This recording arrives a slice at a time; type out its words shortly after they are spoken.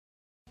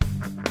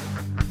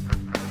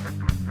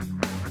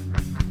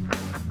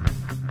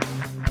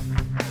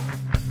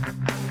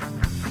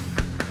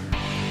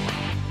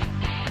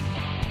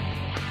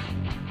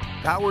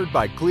Powered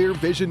by Clear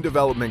Vision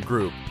Development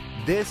Group.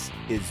 This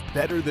is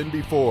Better Than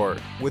Before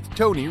with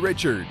Tony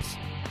Richards,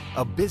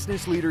 a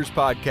business leaders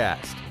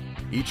podcast.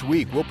 Each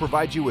week, we'll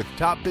provide you with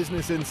top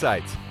business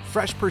insights,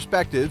 fresh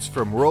perspectives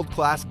from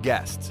world-class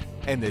guests,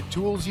 and the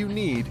tools you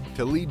need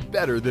to lead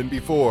better than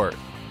before.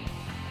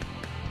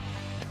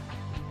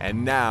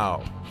 And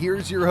now,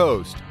 here's your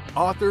host,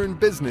 author and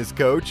business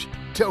coach,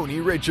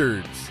 Tony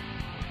Richards.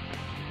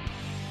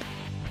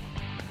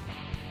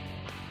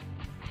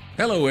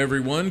 Hello,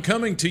 everyone.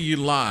 Coming to you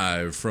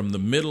live from the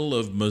middle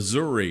of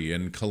Missouri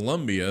and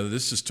Columbia.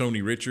 This is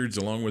Tony Richards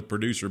along with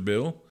producer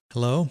Bill.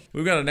 Hello.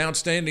 We've got an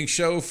outstanding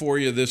show for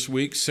you this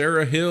week.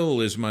 Sarah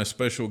Hill is my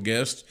special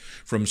guest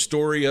from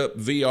Story Up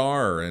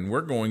VR, and we're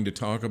going to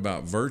talk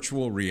about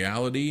virtual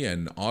reality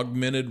and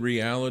augmented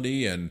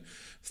reality and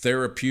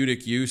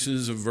therapeutic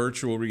uses of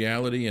virtual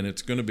reality, and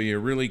it's going to be a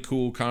really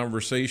cool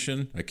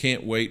conversation. I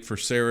can't wait for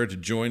Sarah to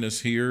join us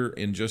here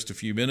in just a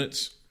few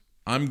minutes.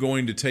 I'm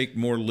going to take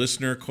more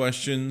listener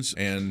questions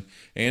and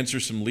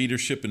answer some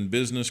leadership and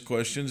business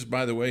questions.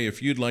 By the way,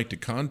 if you'd like to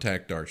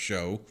contact our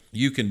show,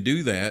 you can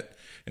do that.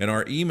 And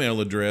our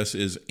email address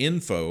is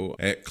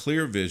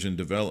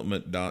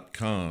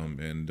info@clearvisiondevelopment.com.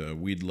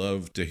 And we'd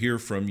love to hear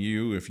from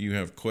you if you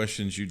have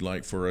questions you'd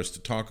like for us to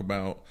talk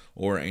about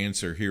or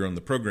answer here on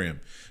the program.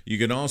 You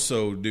can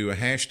also do a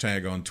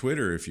hashtag on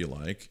Twitter if you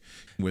like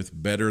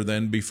with Better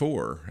Than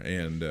Before.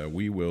 And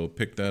we will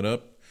pick that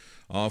up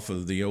off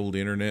of the old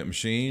internet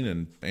machine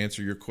and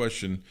answer your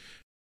question.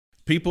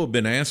 People have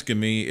been asking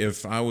me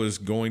if I was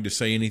going to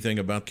say anything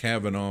about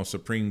Kavanaugh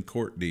Supreme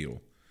Court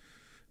deal.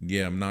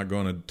 Yeah, I'm not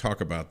going to talk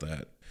about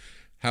that.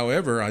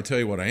 However, I tell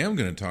you what I am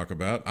going to talk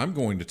about. I'm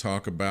going to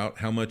talk about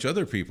how much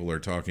other people are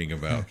talking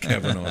about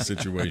Kavanaugh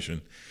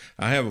situation.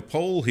 I have a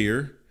poll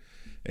here,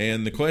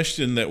 and the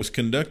question that was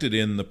conducted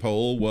in the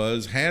poll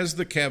was, has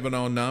the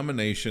Kavanaugh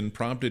nomination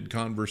prompted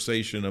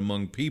conversation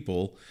among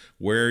people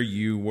where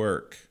you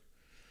work?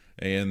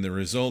 And the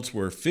results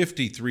were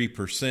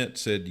 53%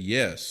 said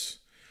yes.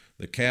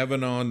 The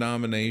Kavanaugh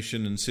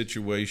nomination and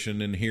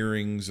situation and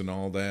hearings and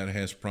all that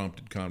has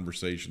prompted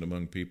conversation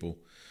among people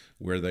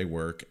where they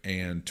work.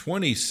 And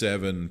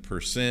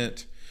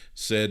 27%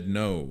 said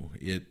no,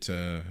 it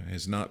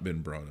has not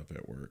been brought up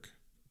at work.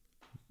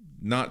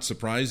 Not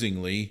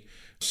surprisingly,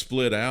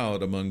 split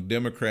out among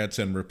Democrats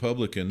and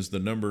Republicans, the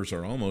numbers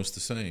are almost the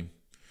same.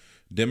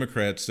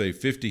 Democrats say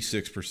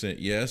 56%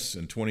 yes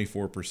and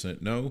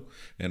 24% no,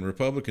 and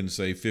Republicans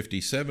say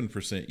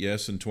 57%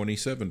 yes and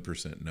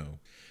 27% no.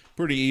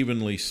 Pretty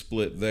evenly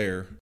split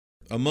there.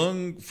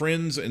 Among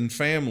friends and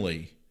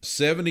family,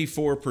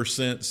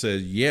 74%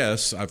 said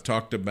yes, I've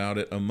talked about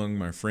it among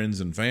my friends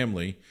and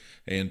family,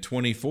 and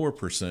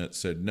 24%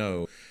 said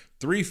no.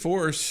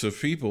 3/4 of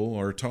people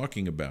are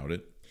talking about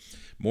it.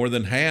 More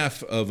than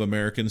half of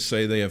Americans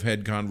say they have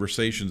had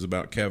conversations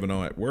about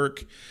Kavanaugh at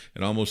work,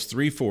 and almost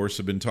 3/4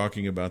 have been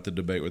talking about the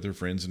debate with their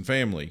friends and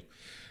family.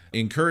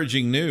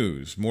 Encouraging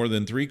news, more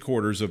than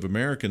 3/4 of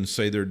Americans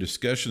say their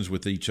discussions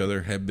with each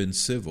other have been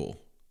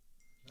civil.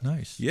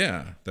 Nice.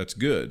 Yeah, that's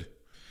good.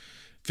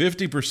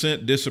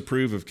 50%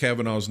 disapprove of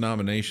Kavanaugh's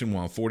nomination,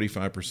 while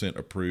 45%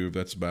 approve.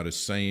 That's about the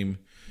same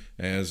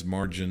as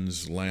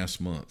margins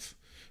last month.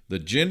 The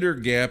gender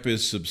gap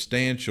is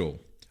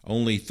substantial.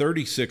 Only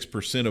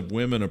 36% of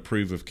women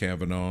approve of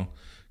Kavanaugh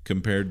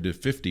compared to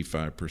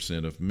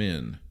 55% of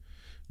men,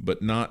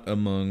 but not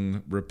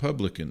among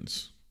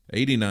Republicans.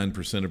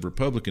 89% of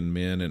Republican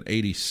men and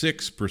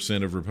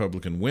 86% of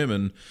Republican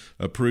women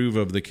approve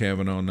of the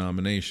Kavanaugh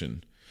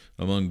nomination.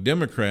 Among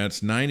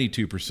Democrats,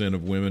 92%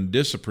 of women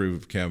disapprove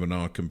of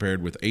Kavanaugh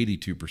compared with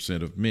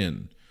 82% of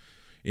men.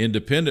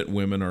 Independent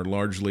women are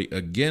largely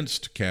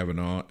against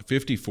Kavanaugh.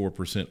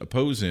 54%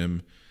 oppose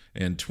him,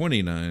 and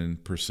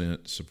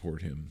 29%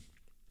 support him.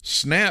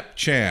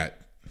 Snapchat.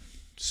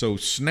 So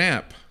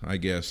Snap, I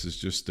guess, is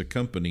just the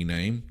company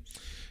name.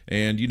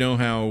 And you know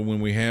how when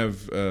we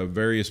have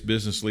various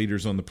business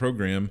leaders on the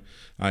program,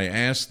 I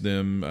ask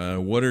them,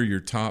 what are your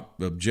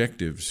top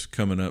objectives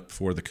coming up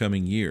for the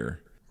coming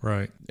year?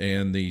 Right.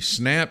 And the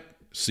Snap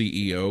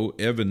CEO,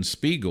 Evan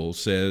Spiegel,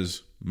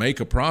 says, make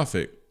a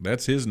profit.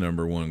 That's his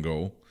number one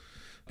goal.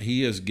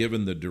 He has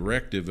given the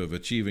directive of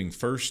achieving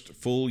first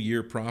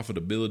full-year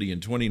profitability in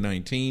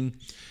 2019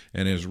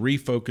 and has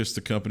refocused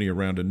the company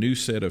around a new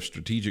set of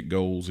strategic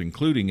goals,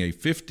 including a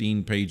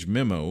 15-page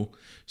memo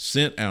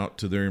sent out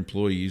to their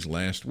employees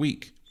last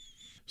week.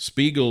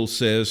 Spiegel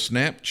says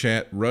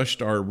Snapchat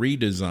rushed our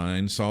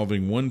redesign,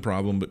 solving one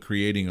problem but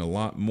creating a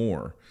lot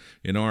more.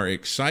 In our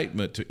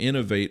excitement to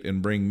innovate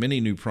and bring many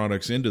new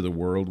products into the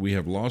world, we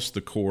have lost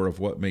the core of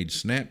what made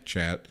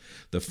Snapchat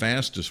the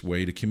fastest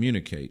way to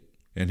communicate.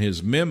 And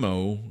his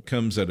memo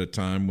comes at a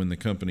time when the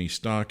company's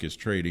stock is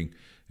trading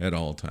at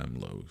all-time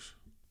lows.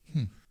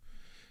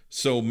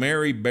 So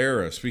Mary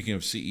Barra, speaking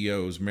of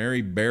CEOs,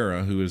 Mary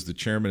Barra, who is the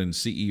chairman and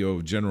CEO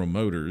of General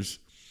Motors,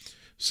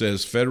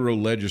 says federal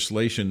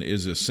legislation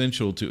is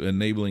essential to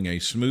enabling a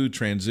smooth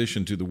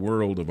transition to the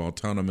world of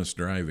autonomous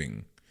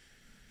driving.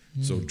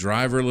 So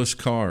driverless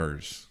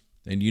cars.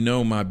 And you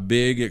know my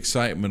big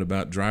excitement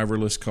about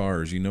driverless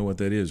cars, you know what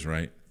that is,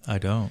 right? I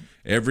don't.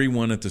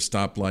 Everyone at the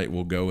stoplight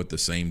will go at the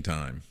same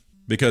time.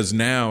 Because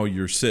now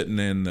you're sitting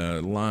in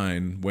the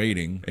line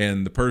waiting,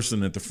 and the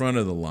person at the front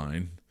of the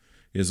line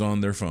is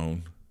on their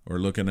phone or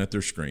looking at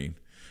their screen,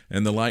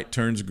 and the light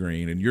turns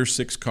green, and you're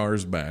 6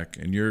 cars back,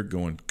 and you're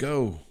going,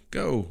 go,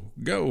 go,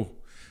 go.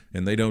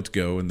 And they don't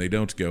go, and they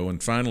don't go,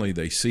 and finally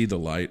they see the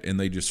light, and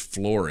they just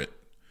floor it.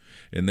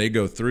 And they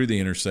go through the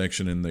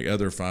intersection, and the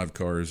other 5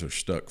 cars are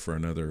stuck for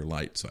another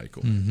light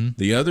cycle. Mm-hmm.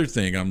 The other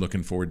thing I'm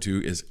looking forward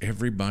to is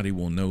everybody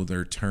will know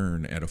their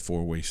turn at a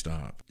 4-way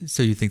stop.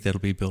 So you think that'll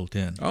be built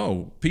in?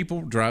 Oh,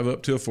 people drive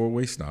up to a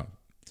 4-way stop,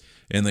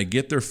 and they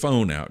get their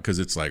phone out because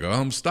it's like, oh,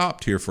 I'm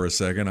stopped here for a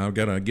second. I've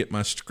got to get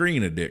my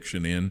screen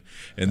addiction in.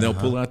 And they'll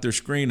pull out their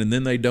screen, and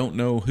then they don't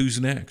know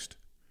who's next.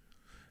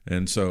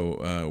 And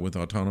so with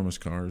autonomous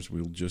cars,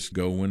 we'll just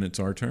go when it's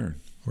our turn.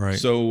 Right.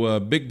 So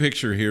big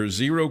picture here,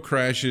 0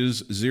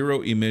 crashes,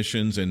 0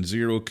 emissions, and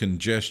 0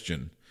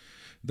 congestion.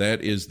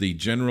 That is the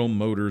General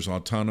Motors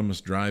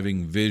autonomous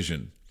driving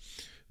vision.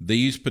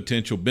 These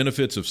potential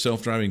benefits of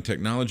self-driving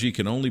technology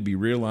can only be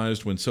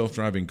realized when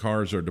self-driving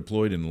cars are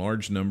deployed in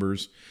large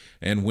numbers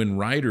and when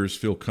riders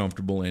feel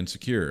comfortable and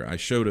secure. I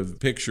showed a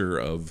picture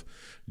of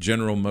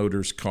General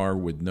Motors car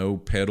with no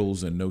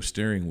pedals and no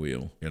steering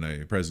wheel in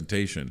a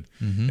presentation.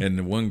 Mm-hmm. And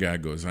the one guy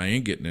goes, I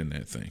ain't getting in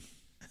that thing.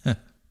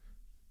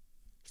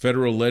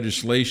 Federal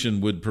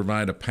legislation would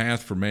provide a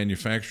path for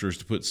manufacturers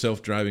to put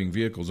self-driving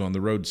vehicles on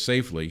the road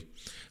safely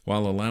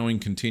while allowing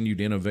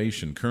continued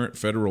innovation. Current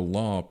federal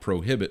law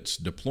prohibits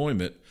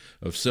deployment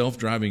of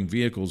self-driving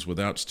vehicles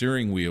without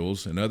steering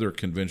wheels and other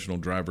conventional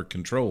driver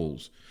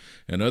controls.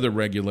 And other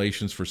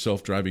regulations for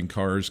self-driving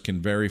cars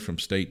can vary from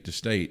state to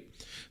state.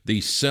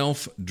 The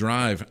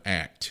Self-Drive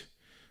Act,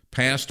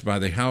 passed by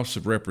the House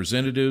of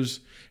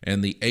Representatives,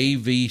 and the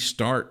AV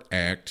START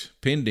Act,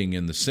 pending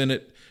in the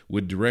Senate,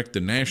 would direct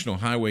the National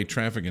Highway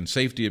Traffic and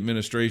Safety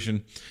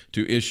Administration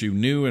to issue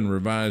new and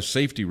revised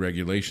safety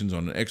regulations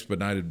on an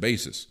expedited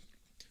basis.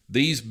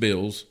 These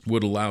bills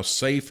would allow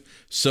safe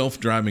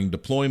self-driving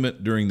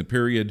deployment during the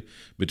period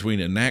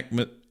between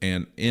enactment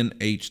and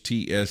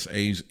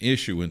NHTSA's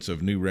issuance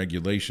of new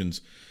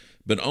regulations,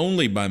 but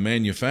only by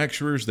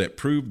manufacturers that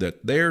prove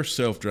that their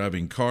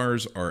self-driving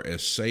cars are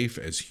as safe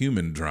as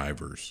human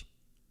drivers.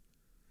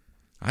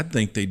 I'd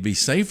think they'd be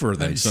safer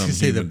than some. I was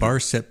say the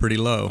bar's set pretty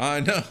low.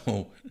 I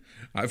know.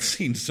 I've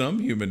seen some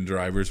human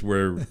drivers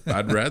where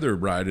I'd rather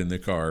ride in the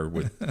car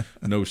with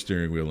no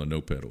steering wheel and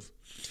no pedals.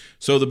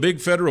 So the big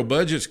federal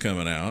budget's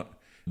coming out.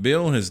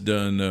 Bill has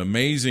done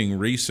amazing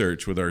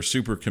research with our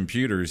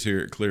supercomputers here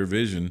at Clear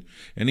Vision,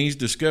 and he's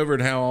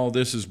discovered how all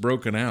this is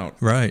broken out.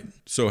 Right.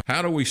 So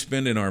how do we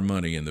spend our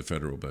money in the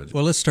federal budget?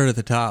 Well, let's start at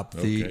the top.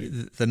 Okay.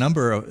 The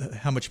number of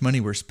how much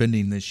money we're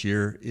spending this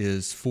year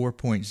is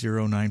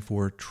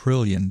 $4.094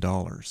 trillion.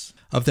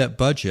 Of that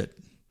budget,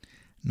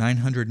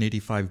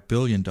 $985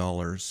 billion,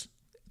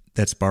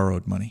 that's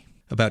borrowed money,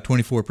 about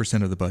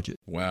 24% of the budget.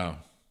 Wow.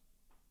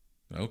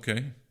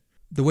 Okay.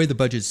 The way the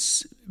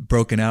budget's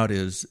broken out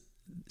is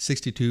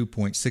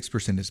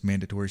 62.6% is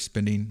mandatory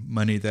spending,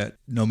 money that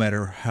no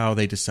matter how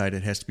they decide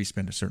it has to be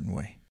spent a certain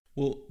way.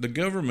 Well, the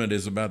government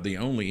is about the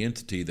only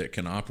entity that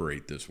can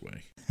operate this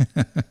way.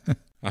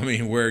 I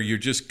mean, where you're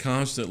just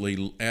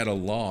constantly at a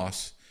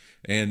loss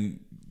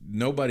and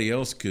nobody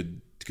else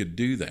could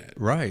do that.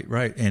 Right.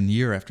 And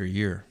year after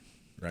year.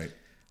 Right.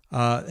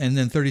 And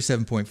then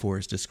 37.4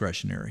 is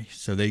discretionary.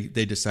 So they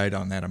decide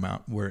on that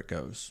amount where it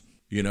goes.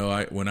 You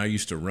know, when I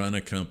used to run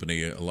a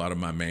company, a lot of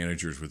my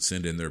managers would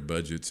send in their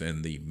budgets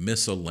and the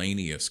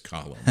miscellaneous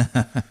column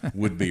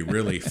would be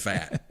really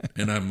fat.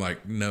 And I'm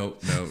like, no.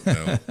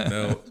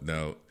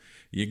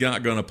 You're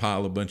not going to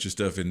pile a bunch of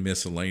stuff in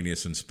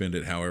miscellaneous and spend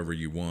it however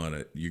you want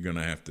it. You're going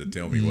to have to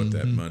tell me what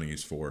that money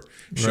is for.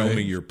 Show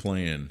me your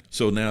plan.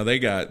 So now they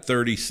got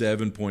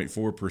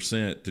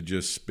 37.4% to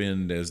just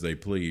spend as they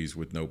please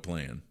with no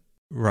plan.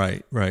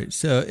 Right.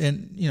 So,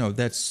 and,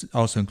 that's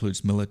also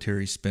includes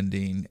military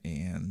spending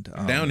and...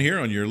 down here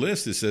on your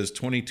list, it says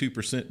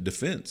 22%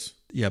 defense.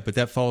 Yeah, but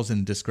that falls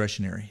in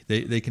discretionary.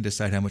 They can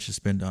decide how much to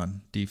spend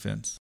on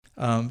defense.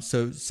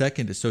 So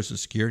second is Social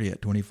Security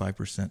at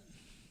 25%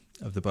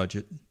 of the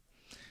budget.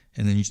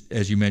 And then,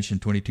 as you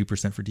mentioned,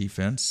 22% for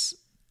defense.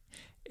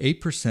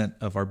 8%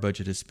 of our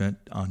budget is spent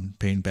on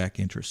paying back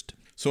interest.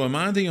 So am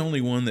I the only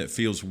one that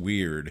feels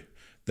weird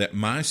that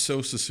my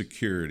Social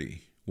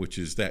Security, which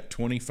is that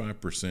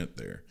 25%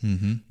 there,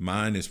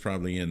 mine is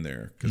probably in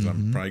there because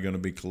I'm probably going to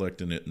be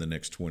collecting it in the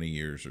next 20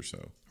 years or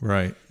so.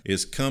 Right.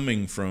 Is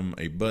coming from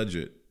a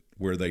budget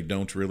where they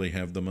don't really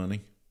have the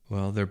money?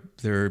 Well,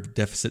 they're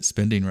deficit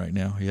spending right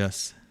now,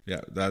 yes.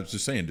 Yeah, I was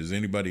just saying, does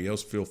anybody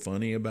else feel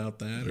funny about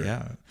that? Or?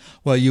 Yeah.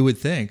 Well, you would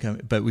think,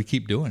 but we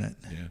keep doing it.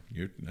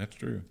 Yeah, that's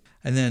true.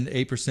 And then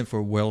 8%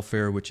 for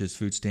welfare, which is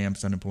food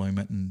stamps,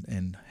 unemployment,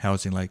 and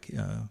housing, like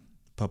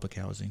public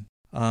housing.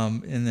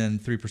 And then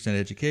 3%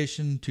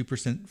 education,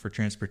 2% for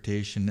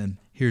transportation, and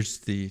here's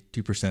the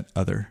 2%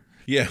 other.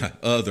 Yeah,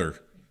 other.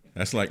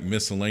 That's like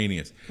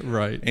miscellaneous.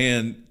 Right.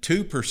 And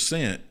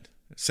 2%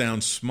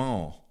 sounds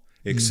small,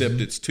 except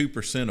it's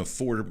 2% of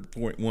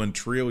 4.1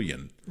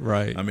 trillion.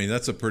 Right. I mean,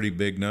 that's a pretty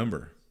big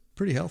number.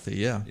 Pretty healthy,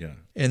 yeah. Yeah.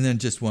 And then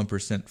just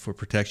 1% for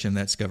protection.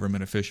 That's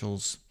government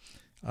officials.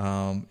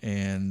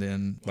 And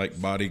then Like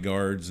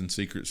bodyguards and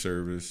Secret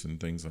Service and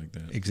things like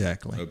that.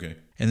 exactly. Okay.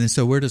 And then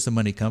so where does the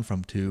money come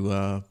from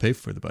to pay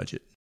for the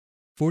budget?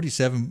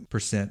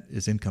 47%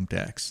 is income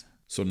tax.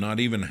 So not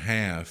even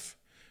half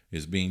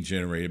is being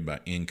generated by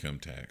income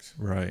tax.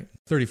 Right.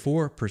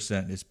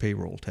 34% is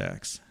payroll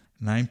tax.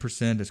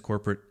 9% is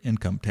corporate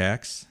income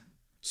tax.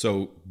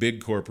 So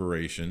big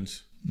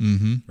corporations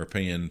are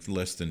paying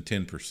less than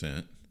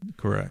 10%,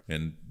 Correct.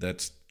 and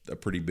that's a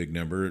pretty big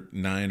number.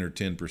 9 or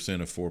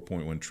 10% of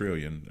 4.1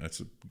 trillion.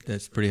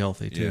 That's pretty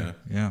healthy too.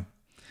 Yeah.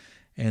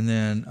 And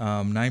then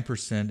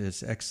 9%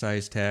 is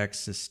excise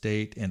tax,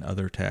 estate, and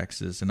other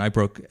taxes. And I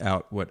broke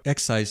out what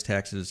excise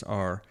taxes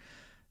are.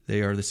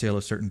 They are the sale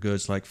of certain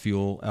goods like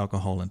fuel,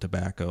 alcohol, and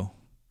tobacco.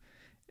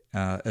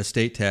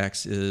 Estate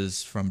tax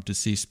is from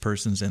deceased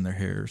persons and their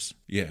heirs.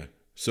 Yeah.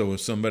 So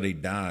if somebody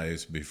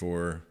dies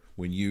before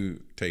when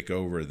you take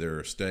over their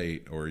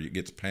estate or it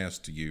gets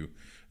passed to you,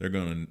 they're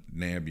going to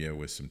nab you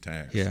with some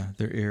tax. Yeah,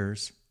 their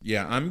heirs.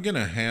 Yeah, I'm going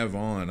to have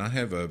on, I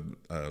have a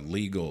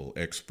legal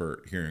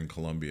expert here in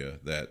Columbia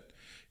that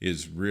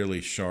is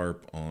really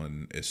sharp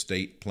on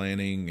estate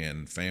planning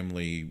and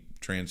family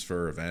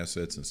transfer of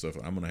assets and stuff.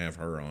 I'm going to have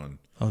her on.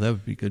 Oh, that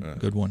would be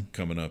good one.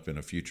 Coming up in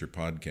a future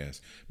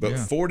podcast. But Yeah.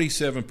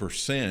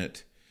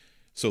 47%,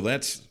 so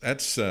that's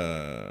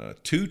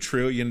 $2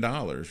 trillion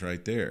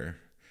right there.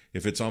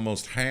 If it's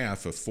almost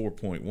half of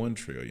 4.1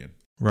 trillion.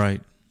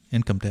 Right.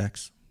 Income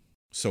tax.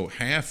 So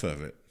half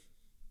of it.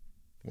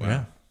 Wow.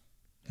 Yeah.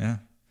 Yeah.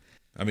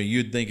 I mean,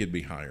 you'd think it'd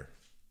be higher.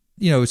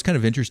 You know, it's kind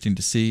of interesting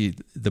to see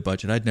the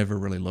budget. I'd never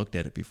really looked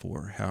at it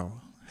before,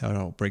 how it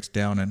all breaks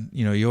down. And,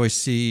 you know, you always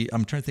see,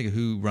 I'm trying to think of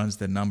who runs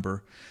the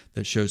number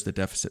that shows the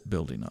deficit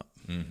building up.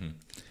 Mm-hmm.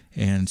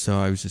 And so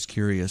I was just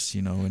curious,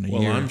 you know, in a year.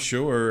 Well, I'm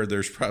sure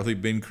there's probably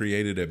been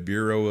created a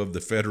Bureau of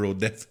the Federal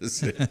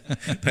Deficit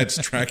that's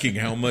tracking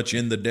how much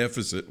in the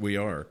deficit we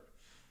are.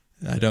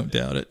 I don't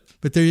doubt it.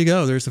 But there you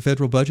go. There's the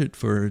federal budget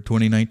for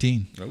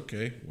 2019.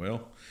 Okay.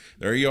 Well,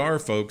 there you are,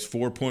 folks.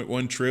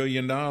 $4.1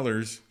 trillion.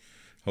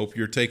 Hope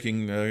you're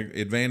taking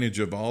advantage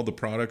of all the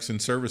products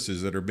and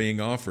services that are being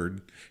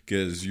offered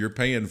because you're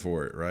paying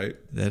for it, right?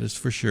 That is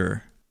for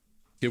sure.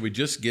 Can we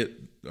just get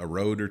a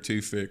road or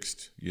two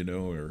fixed, you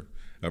know, or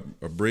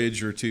a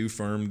bridge or two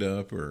firmed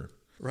up, or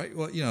Right.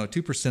 Well, you know,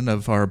 2%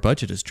 of our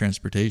budget is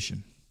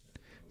transportation.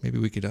 Maybe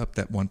we could up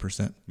that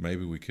 1%.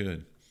 maybe we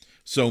could.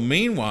 So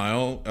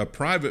meanwhile, a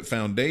private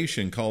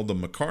foundation called the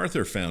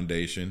MacArthur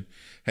Foundation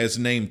has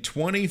named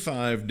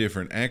 25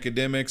 different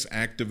academics,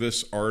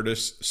 activists,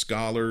 artists,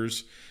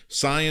 scholars,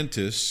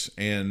 scientists,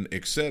 and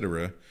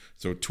etc.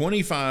 So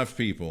 25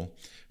 people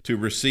to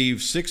receive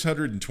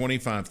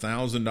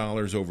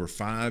 $625,000 over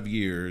 5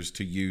 years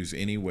to use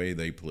any way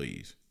they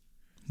please.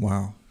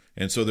 Wow.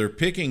 And so they're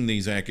picking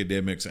these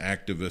academics,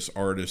 activists,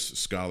 artists,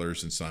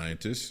 scholars, and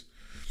scientists,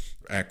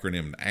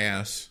 acronym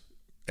ASS,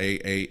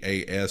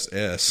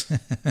 AAASS,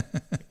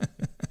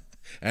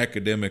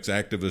 academics,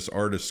 activists,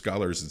 artists,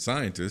 scholars, and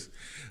scientists,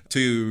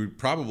 to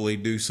probably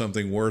do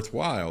something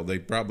worthwhile. They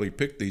probably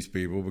picked these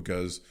people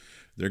because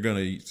they're going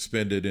to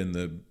spend it in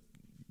the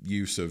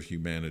use of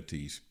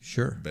humanity's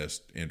Sure.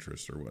 best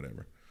interest or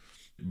whatever.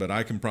 But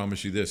I can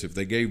promise you this, if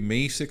they gave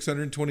me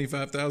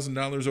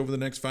 $625,000 over the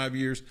next 5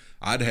 years,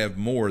 I'd have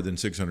more than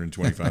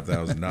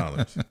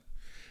 $625,000.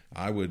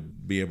 I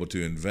would be able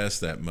to invest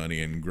that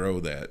money and grow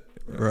that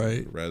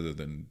Right. rather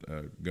than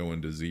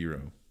going to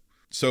zero.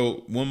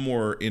 So one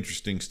more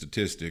interesting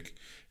statistic,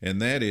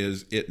 and that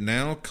is it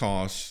now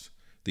costs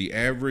the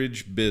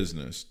average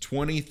business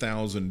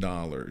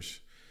 $20,000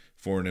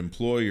 for an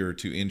employer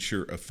to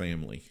insure a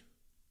family.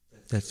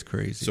 That's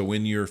crazy. So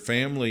when your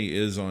family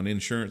is on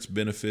insurance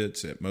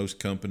benefits at most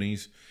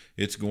companies,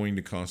 it's going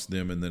to cost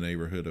them in the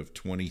neighborhood of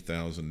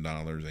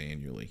 $20,000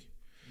 annually.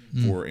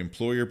 For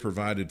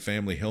employer-provided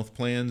family health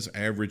plans,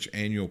 average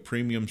annual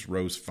premiums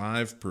rose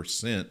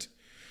 5%.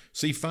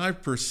 See,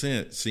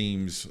 5%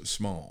 seems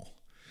small,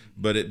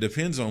 but it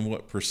depends on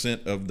what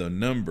percent of the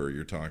number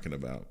you're talking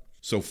about.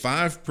 So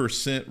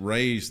 5%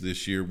 raise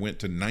this year went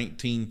to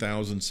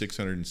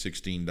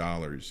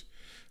 $19,616,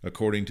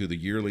 according to the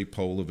yearly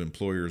poll of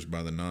employers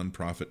by the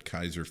nonprofit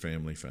Kaiser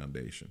Family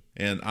Foundation.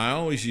 And I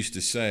always used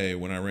to say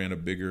when I ran a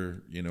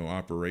bigger,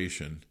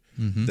 operation,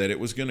 that it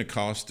was going to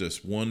cost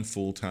us one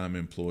full-time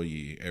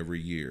employee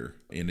every year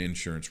in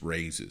insurance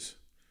raises.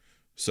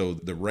 So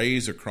the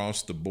raise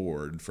across the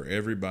board for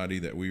everybody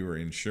that we were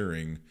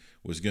insuring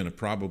was going to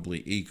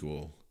probably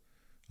equal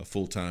a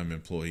full-time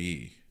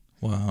employee.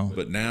 Wow.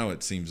 But now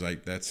it seems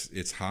like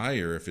it's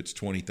higher if it's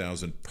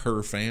 $20,000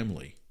 per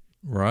family.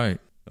 Right.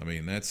 I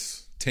mean,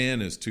 that's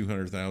 10 is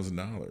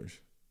 $200,000.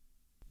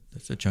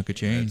 That's a chunk of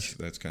change.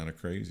 That's kind of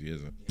crazy,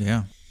 isn't it?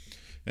 Yeah.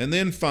 And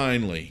then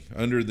finally,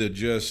 under the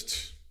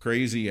just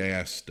crazy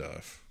ass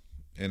stuff,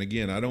 and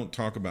again, I don't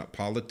talk about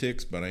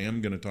politics, but I am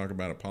going to talk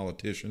about a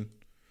politician.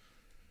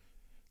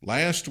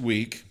 Last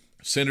week,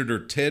 Senator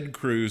Ted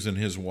Cruz and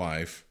his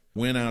wife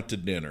went out to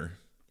dinner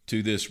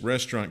to this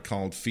restaurant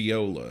called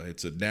Fiola.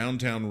 It's a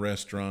downtown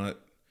restaurant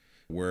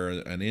where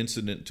an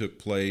incident took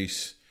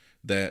place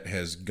that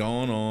has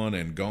gone on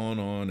and gone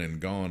on and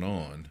gone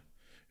on.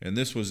 And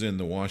this was in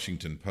the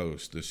Washington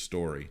Post, this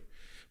story.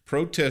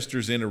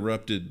 Protesters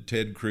interrupted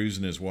Ted Cruz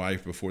and his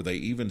wife before they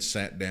even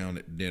sat down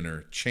at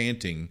dinner,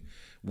 chanting,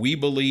 "We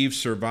believe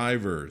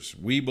survivors!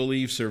 We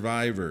believe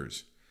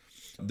survivors!"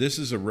 This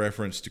is a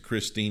reference to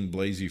Christine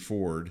Blasey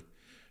Ford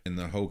in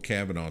the whole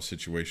Kavanaugh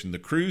situation. The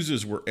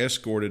Cruzes were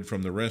escorted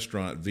from the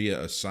restaurant via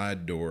a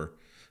side door,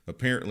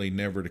 apparently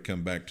never to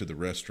come back to the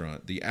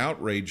restaurant. The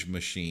outrage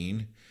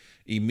machine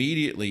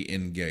immediately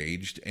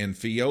engaged, and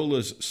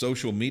Fiola's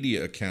social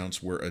media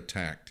accounts were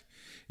attacked.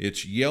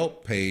 Its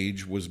Yelp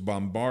page was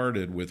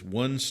bombarded with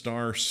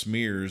one-star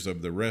smears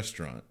of the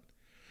restaurant.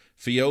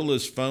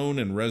 Fiola's phone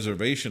and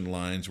reservation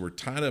lines were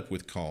tied up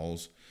with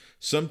calls,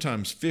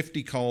 sometimes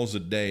 50 calls a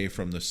day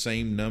from the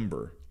same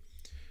number.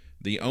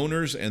 The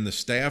owners and the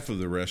staff of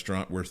the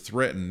restaurant were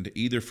threatened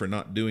either for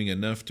not doing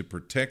enough to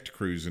protect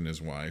Cruz and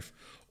his wife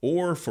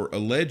or for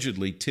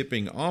allegedly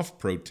tipping off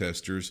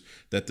protesters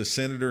that the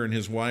senator and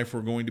his wife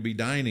were going to be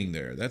dining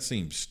there. That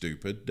seems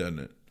stupid, doesn't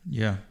it?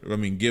 Yeah. I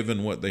mean,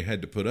 given what they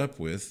had to put up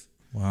with.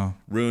 Wow.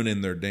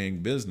 Ruining their dang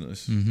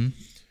business. Mm-hmm.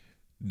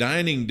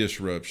 Dining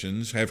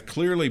disruptions have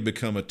clearly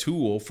become a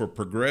tool for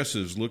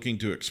progressives looking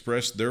to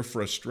express their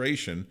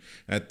frustration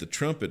at the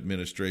Trump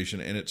administration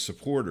and its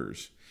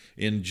supporters.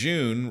 In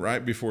June,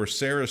 right before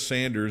Sarah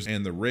Sanders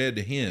and the Red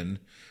Hen,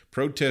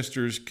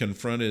 protesters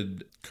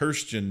confronted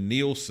Kirstjen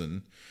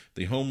Nielsen,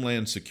 the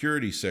Homeland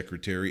Security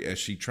Secretary, as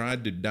she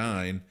tried to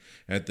dine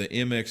at the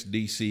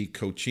MXDC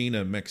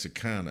Cocina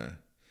Mexicana.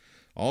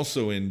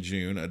 Also in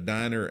June, a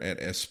diner at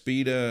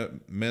Espita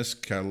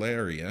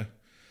Mezcaleria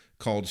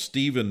called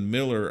Stephen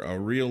Miller a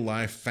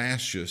real-life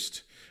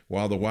fascist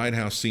while the White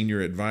House senior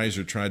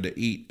advisor tried to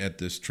eat at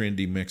this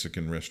trendy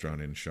Mexican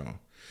restaurant in Shaw.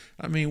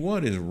 I mean,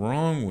 what is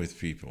wrong with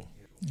people?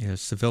 Yeah,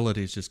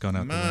 civility's just gone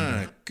out the window.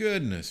 My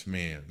goodness,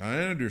 man. I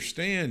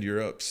understand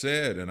you're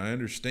upset, and I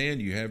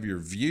understand you have your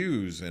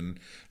views, and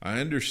I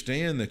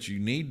understand that you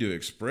need to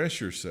express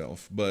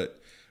yourself,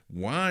 but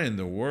why in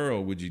the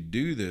world would you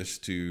do this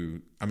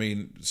to, I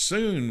mean,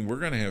 soon we're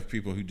going to have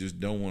people who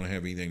just don't want to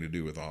have anything to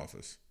do with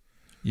office.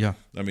 Yeah.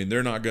 I mean,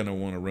 they're not going to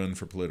want to run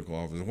for political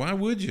office. Why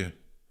would you?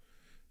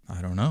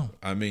 I don't know.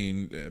 I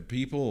mean,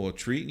 people are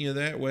treating you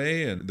that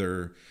way, and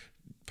they're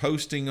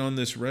posting on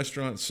this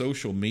restaurant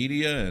social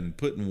media and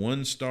putting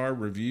one-star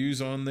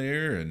reviews on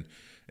there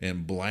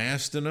and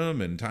blasting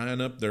them and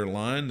tying up their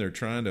line. They're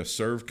trying to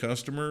serve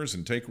customers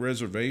and take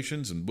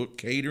reservations and book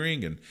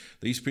catering, and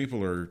these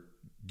people are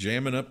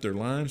jamming up their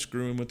line,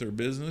 screwing with their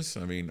business.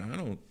 I mean, I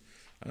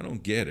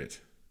don't get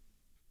it.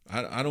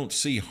 I don't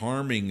see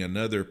harming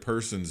another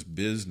person's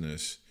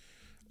business.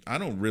 I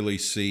don't really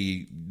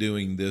see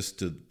doing this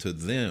to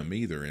them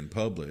either in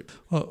public.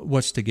 Well,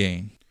 what's the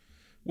gain?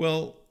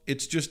 Well,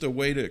 it's just a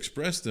way to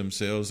express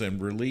themselves and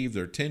relieve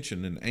their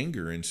tension and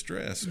anger and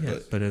stress.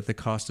 Yes, but at the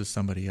cost of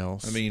somebody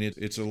else. I mean,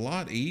 it's a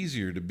lot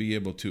easier to be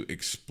able to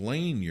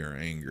explain your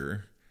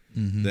anger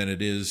than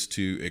it is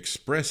to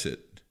express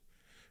it.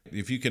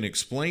 If you can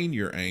explain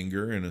your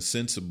anger in a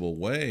sensible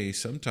way,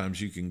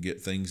 sometimes you can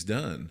get things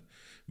done.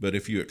 But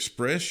if you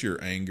express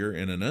your anger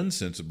in an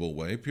unsensible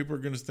way, people are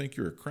going to think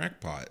you're a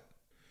crackpot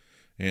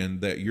and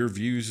that your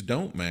views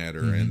don't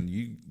matter, and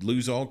you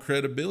lose all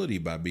credibility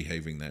by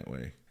behaving that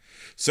way.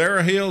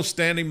 Sarah Hill's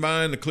standing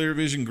by in the Clear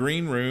Vision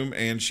Green Room,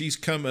 and she's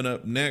coming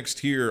up next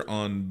here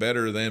on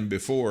Better Than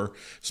Before,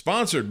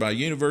 sponsored by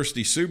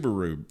University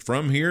Subaru.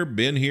 From here,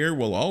 been here,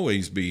 will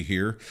always be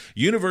here.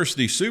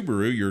 University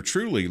Subaru, your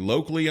truly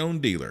locally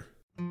owned dealer.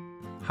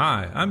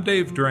 Hi, I'm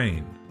Dave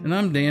Drain. And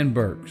I'm Dan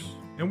Burks.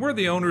 And we're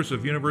the owners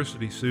of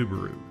University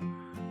Subaru.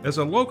 As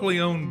a locally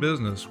owned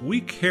business,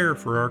 we care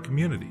for our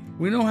community.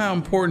 We know how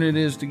important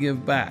it is to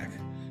give back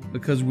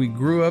because we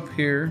grew up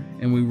here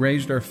and we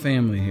raised our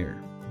family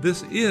here.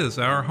 This is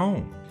our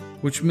home.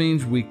 Which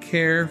means we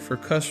care for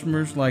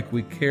customers like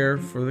we care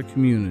for the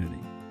community.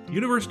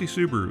 University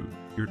Subaru,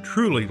 your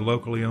truly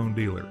locally owned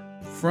dealer.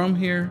 From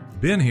here,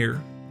 been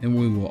here, and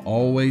we will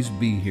always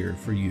be here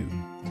for you.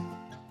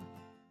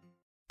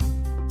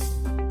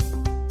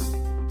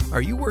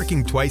 Are you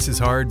working twice as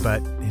hard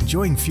but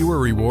enjoying fewer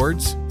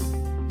rewards?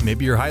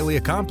 Maybe you're highly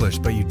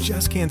accomplished but you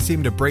just can't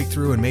seem to break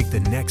through and make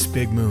the next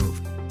big move.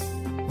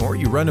 Or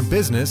you run a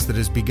business that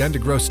has begun to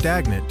grow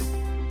stagnant.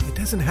 It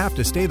doesn't have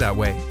to stay that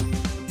way.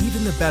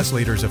 Even the best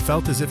leaders have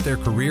felt as if their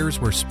careers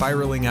were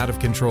spiraling out of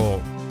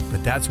control.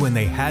 But that's when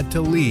they had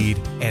to lead,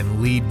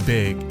 and lead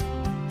big.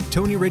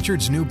 Tony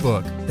Richards' new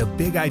book, The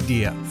Big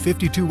Idea,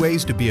 52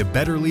 Ways to Be a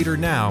Better Leader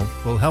Now,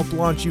 will help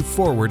launch you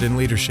forward in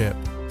leadership.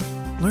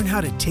 Learn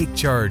how to take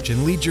charge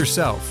and lead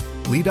yourself,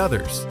 lead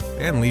others,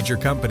 and lead your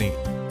company.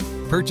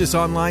 Purchase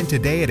online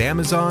today at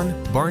Amazon,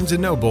 Barnes &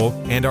 Noble,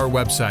 and our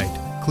website,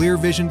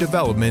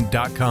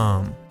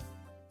 clearvisiondevelopment.com.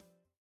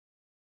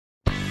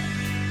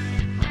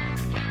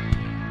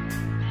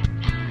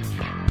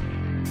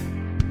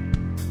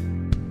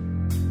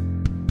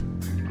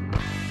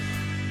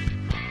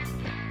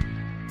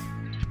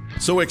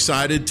 So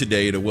excited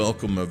today to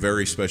welcome a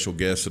very special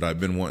guest that I've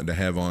been wanting to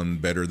have on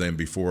Better Than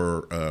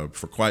Before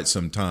for quite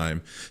some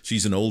time.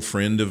 She's an old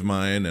friend of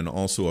mine and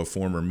also a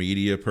former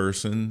media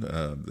person.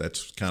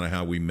 That's kind of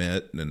how we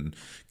met and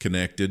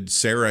connected.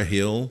 Sarah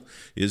Hill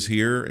is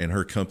here, and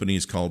her company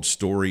is called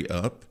Story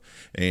Up.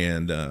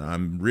 And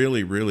I'm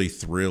really, really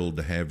thrilled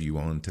to have you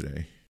on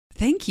today.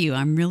 Thank you.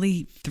 I'm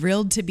really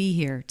thrilled to be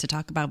here to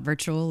talk about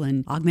virtual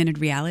and augmented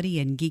reality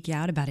and geek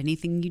out about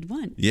anything you'd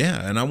want.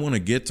 Yeah, and I want to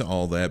get to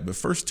all that. But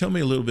first, tell me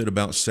a little bit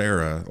about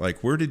Sarah. Like,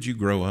 where did you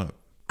grow up?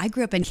 I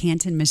grew up in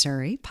Canton,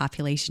 Missouri,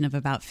 population of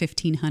about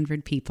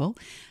 1,500 people.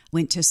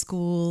 Went to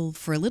school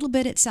for a little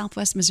bit at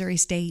Southwest Missouri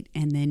State,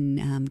 and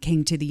then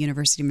came to the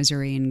University of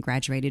Missouri and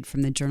graduated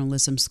from the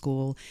journalism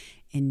school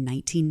in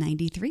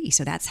 1993.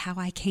 So that's how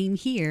I came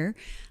here.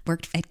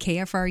 Worked at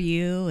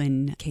KFRU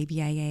and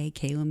KBIA,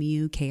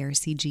 KOMU,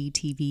 KRCG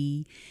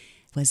TV.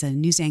 Was a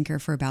news anchor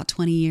for about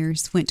 20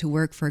 years. Went to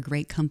work for a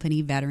great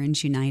company,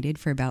 Veterans United,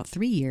 for about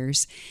 3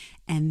 years.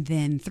 And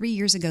then 3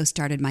 years ago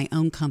started my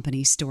own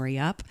company, Story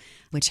Up,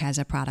 which has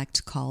a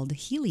product called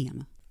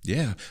Helium.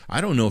 Yeah,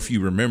 I don't know if you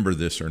remember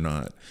this or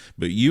not,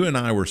 but you and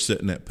I were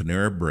sitting at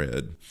Panera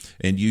Bread,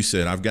 and you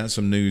said, I've got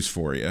some news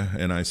for you.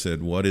 And I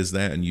said, what is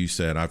that? And you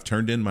said, I've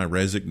turned in my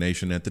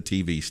resignation at the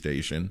TV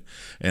station,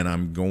 and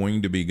I'm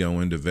going to be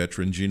going to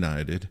Veterans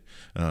United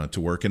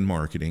to work in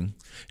marketing.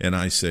 And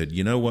I said,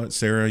 you know what,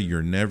 Sarah,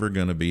 you're never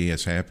going to be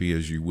as happy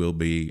as you will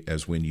be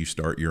as when you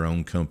start your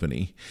own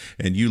company.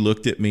 And you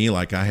looked at me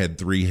like I had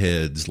three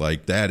heads,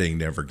 like that ain't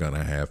never going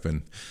to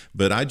happen.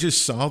 But I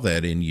just saw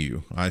that in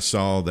you. I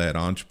saw that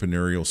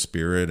entrepreneurial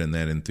spirit and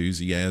that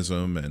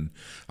enthusiasm, and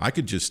I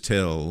could just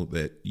tell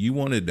that you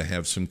wanted to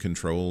have some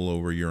control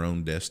over your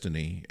own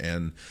destiny.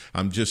 And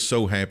I'm just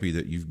so happy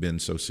that you've been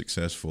so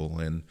successful,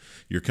 and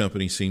your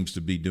company seems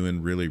to be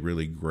doing really,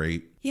 really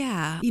great.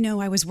 Yeah. You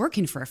know, I was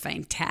working for a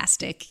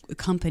fantastic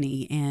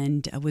company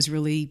and was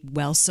really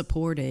well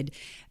supported.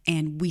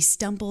 And we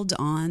stumbled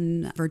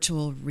on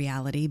virtual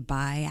reality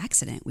by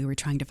accident. We were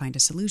trying to find a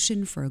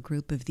solution for a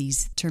group of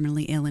these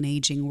terminally ill and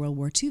aging World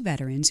War II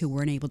veterans who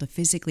weren't able to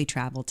physically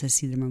travel to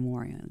see the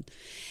memorial.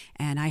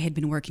 And I had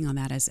been working on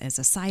that as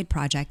a side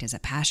project, as a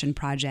passion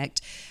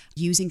project,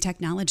 using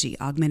technology,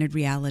 augmented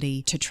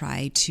reality, to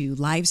try to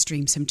live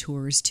stream some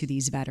tours to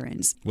these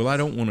veterans. Well, I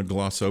don't want to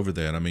gloss over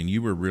that. I mean,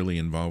 you were really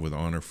involved with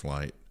Honor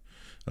Flight.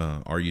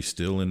 Are you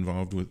still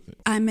involved with it?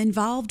 I'm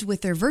involved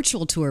with their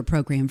virtual tour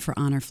program for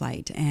Honor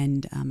Flight,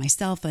 and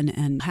myself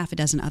and half a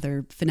dozen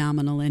other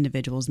phenomenal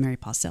individuals, Mary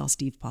Paulsell,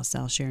 Steve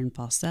Paulsell, Sharon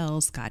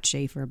Paulsell, Scott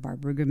Schaefer,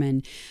 Barb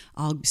Rugerman,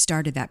 all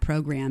started that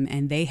program,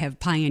 and they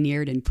have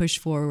pioneered and pushed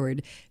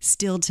forward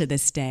still to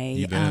this day.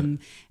 You bet.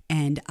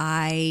 And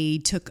I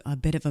took a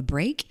bit of a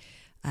break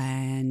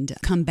and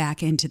come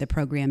back into the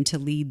program to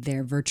lead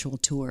their virtual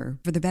tour.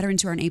 For the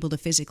veterans who aren't able to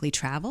physically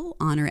travel,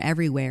 Honor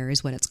Everywhere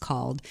is what it's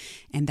called.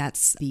 And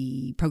that's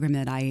the program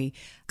that I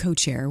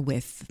co-chair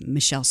with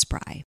Michelle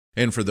Spry.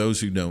 And for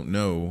those who don't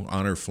know,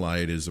 Honor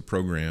Flight is a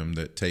program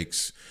that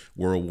takes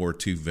World War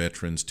II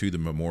veterans to the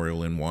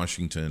memorial in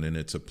Washington, and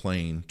it's a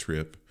plane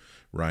trip.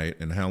 Right.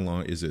 And how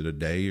long is it? A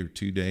day or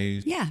 2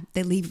 days? Yeah.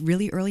 They leave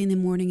really early in the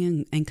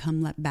morning and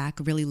come back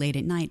really late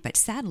at night. But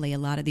sadly, a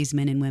lot of these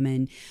men and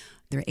women,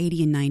 they're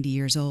 80 and 90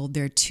 years old.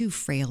 They're too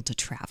frail to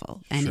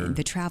travel. And Sure.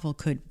 the travel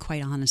could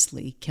quite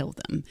honestly kill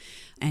them.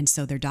 And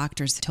so their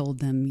doctors told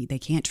them they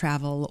can't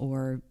travel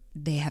or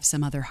they have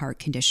some other heart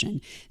condition.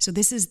 So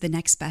this is the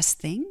next best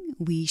thing.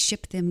 We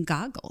ship them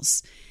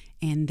goggles,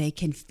 and they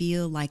can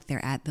feel like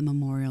they're at the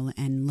memorial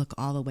and look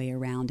all the way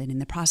around. And in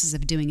the process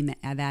of doing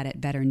that at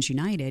Veterans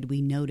United,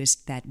 we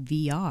noticed that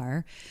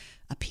VR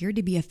appeared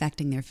to be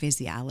affecting their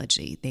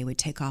physiology. They would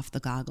take off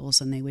the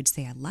goggles and they would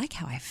say, I like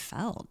how I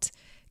felt.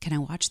 Can I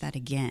watch that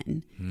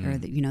again? Or,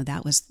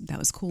 that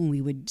was cool. And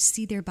we would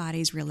see their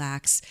bodies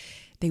relax.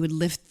 They would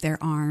lift their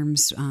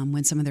arms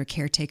when some of their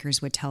caretakers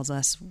would tell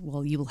us,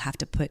 well, you will have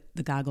to put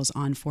the goggles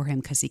on for him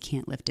because he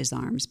can't lift his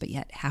arms. But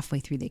yet halfway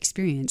through the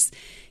experience,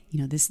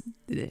 this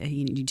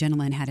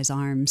gentleman had his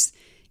arms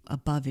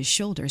above his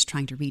shoulders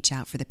trying to reach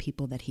out for the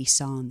people that he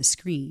saw on the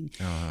screen.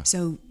 Uh-huh.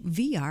 So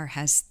VR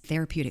has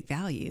therapeutic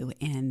value,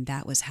 and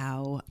that was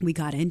how we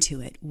got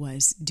into it,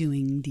 was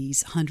doing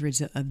these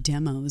hundreds of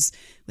demos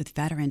with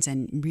veterans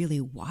and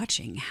really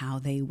watching how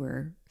they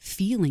were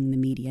feeling the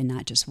media,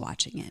 not just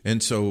watching it.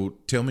 And so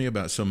tell me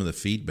about some of the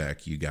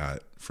feedback you got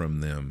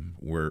from them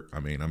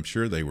I'm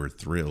sure they were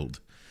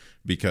thrilled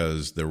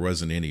because there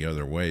wasn't any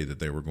other way that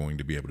they were going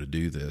to be able to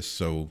do this.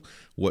 So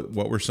what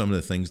were some of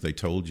the things they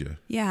told you?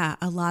 Yeah,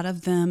 a lot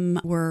of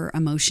them were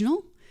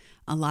emotional.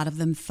 A lot of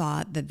them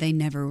thought that they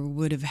never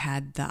would have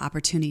had the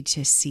opportunity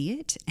to see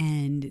it,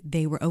 and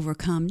they were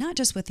overcome not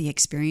just with the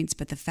experience,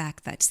 but the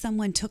fact that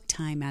someone took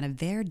time out of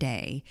their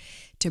day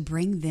to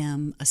bring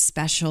them a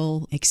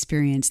special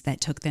experience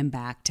that took them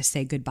back to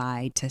say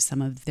goodbye to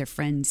some of their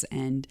friends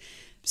and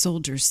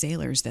soldiers,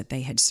 sailors that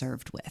they had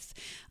served with.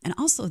 And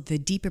also the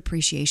deep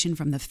appreciation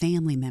from the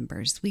family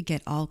members. We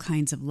get all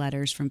kinds of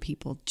letters from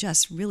people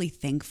just really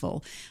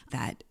thankful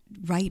that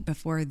right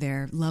before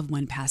their loved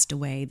one passed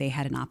away, they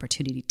had an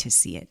opportunity to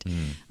see it.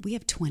 We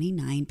have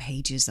 29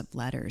 pages of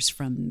letters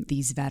from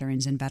these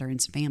veterans and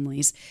veterans'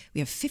 families. We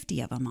have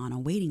 50 of them on a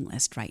waiting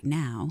list right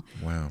now.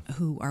 Wow.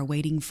 Who are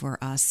waiting for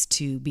us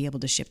to be able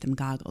to ship them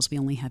goggles. We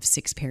only have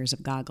 6 pairs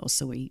of goggles,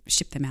 so we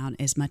ship them out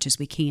as much as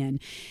we can.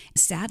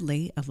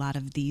 Sadly, a lot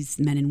of these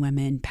men and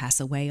women pass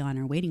away on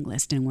our waiting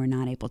list, and we're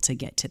not able to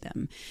get to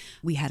them.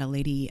 We had a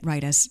lady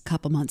write us a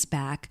couple months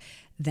back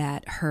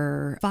that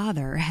her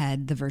father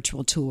had the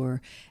virtual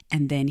tour,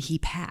 and then he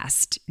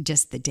passed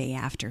just the day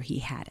after he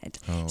had it.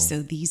 Oh.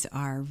 So these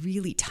are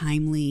really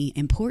timely,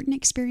 important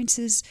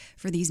experiences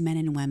for these men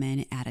and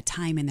women at a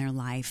time in their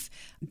life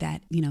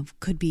that,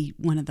 could be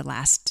one of the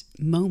last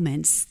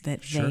moments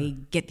that they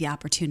get the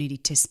opportunity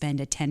to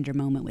spend a tender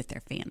moment with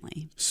their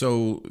family.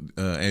 So,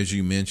 as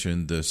you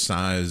mentioned, the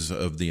size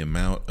of the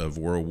amount of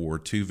World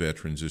War II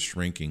veterans is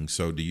shrinking.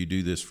 So do you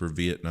do this for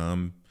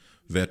Vietnam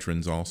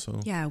veterans also?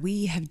 Yeah,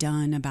 we have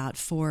done about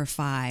 4 or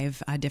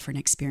 5 different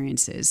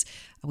experiences.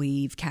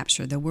 We've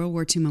captured the World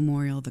War II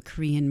Memorial, the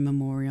Korean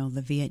Memorial,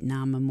 the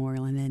Vietnam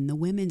Memorial, and then the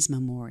Women's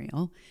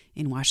Memorial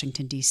in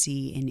Washington,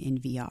 D.C. in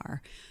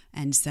VR.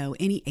 And so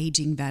any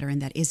aging veteran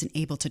that isn't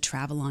able to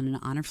travel on an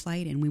honor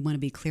flight, and we want to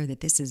be clear that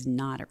this is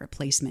not a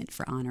replacement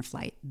for honor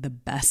flight. The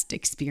best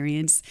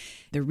experience,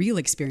 the real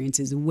experience,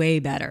 is way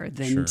better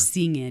than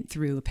seeing it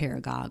through a pair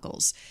of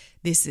goggles.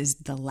 This is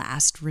the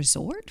last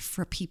resort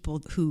for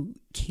people who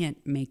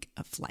can't make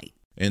a flight.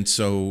 And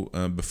so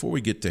before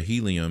we get to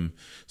helium,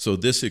 so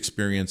this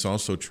experience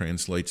also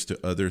translates to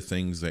other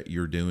things that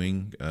you're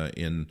doing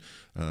in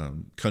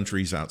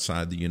countries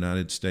outside the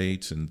United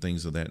States and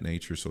things of that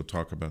nature. So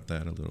talk about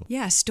that a little.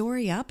 Yeah,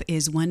 Story Up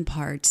is one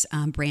part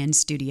brand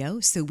studio.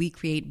 So we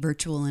create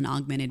virtual and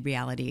augmented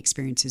reality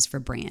experiences for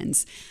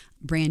brands.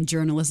 Brand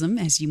journalism,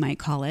 as you might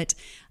call it.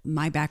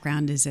 My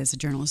background is as a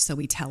journalist, so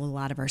we tell a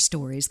lot of our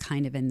stories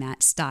kind of in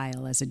that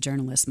style as a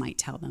journalist might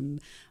tell them.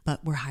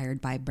 But we're hired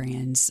by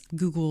brands,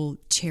 Google,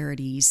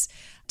 charities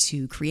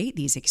to create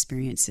these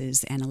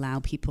experiences and allow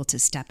people to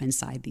step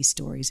inside these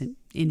stories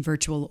in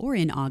virtual or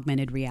in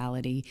augmented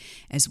reality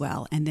as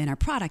well. And then our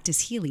product is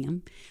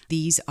Helium.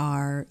 These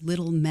are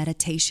little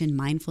meditation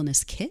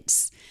mindfulness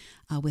kits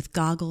with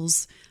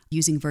goggles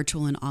using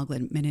virtual and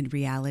augmented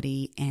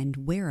reality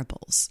and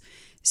wearables.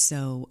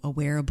 So a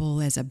wearable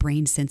as a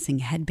brain sensing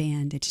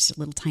headband, it's just a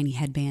little tiny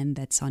headband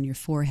that's on your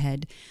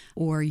forehead,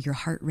 or your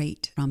heart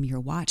rate from your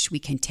watch. We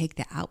can take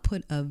the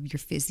output of your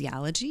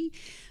physiology,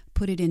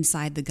 put it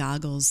inside the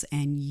goggles,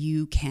 and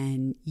you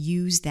can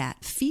use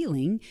that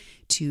feeling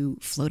to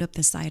float up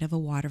the side of a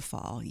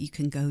waterfall. You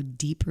can go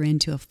deeper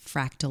into a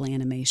fractal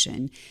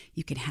animation.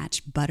 You can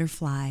hatch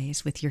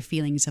butterflies with your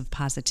feelings of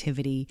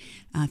positivity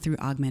through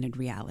augmented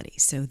reality.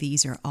 So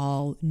these are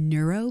all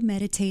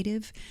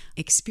neuro-meditative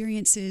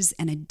experiences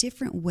and a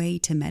different way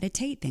to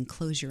meditate than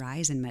close your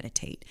eyes and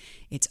meditate.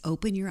 It's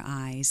open your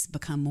eyes,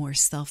 become more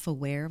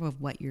self-aware of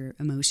what your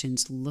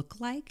emotions look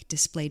like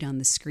displayed on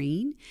the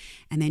screen,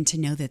 and then to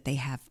know that they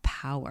have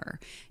power,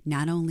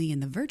 not only in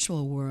the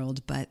virtual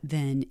world, but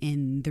then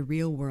in the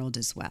real world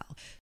as well.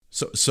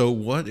 So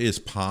what is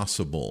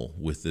possible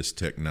with this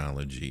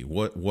technology?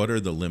 What are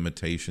the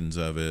limitations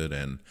of it?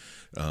 And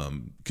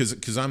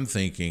because I'm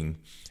thinking,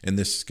 and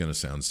this is going to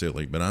sound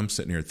silly, but I'm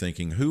sitting here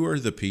thinking, who are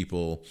the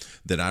people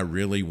that I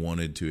really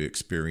wanted to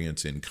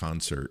experience in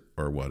concert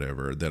or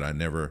whatever that I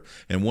never,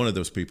 and one of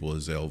those people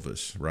is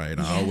Elvis, right?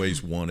 Yeah. I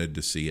always wanted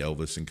to see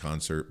Elvis in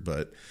concert,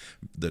 but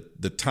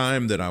the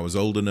time that I was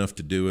old enough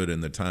to do it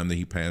and the time that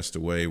he passed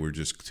away were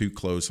just too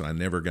close, and I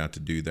never got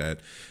to do that.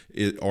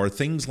 Are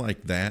things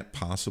like that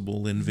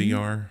possible in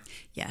VR?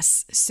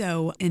 Yes.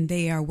 So, and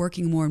they are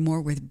working more and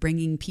more with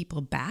bringing people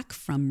back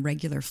from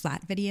regular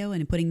flat video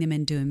and putting them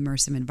into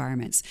immersive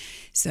environments.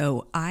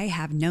 So I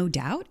have no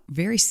doubt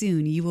very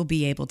soon you will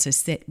be able to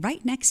sit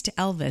right next to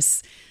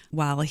Elvis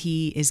while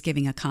he is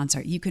giving a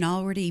concert. You can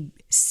already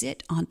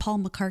sit on Paul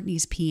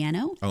McCartney's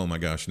piano. Oh my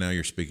gosh, now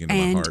you're speaking to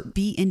my heart. And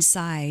be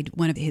inside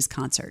one of his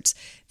concerts.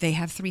 They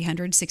have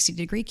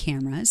 360-degree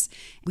cameras.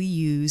 We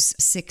use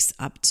 6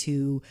 up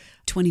to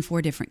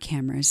 24 different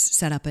cameras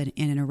set up in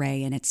an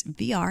array, and it's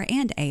VR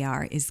and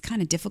AR is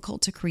kind of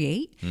difficult to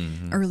create.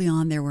 Mm-hmm. Early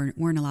on, there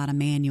weren't a lot of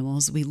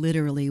manuals. We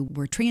literally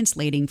were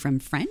translating from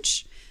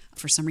French.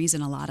 For some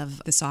reason, a lot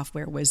of the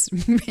software was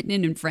written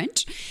in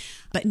French.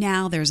 But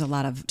now there's a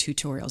lot of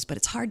tutorials, but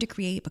it's hard to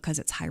create because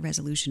it's high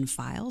resolution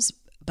files.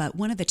 But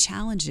one of the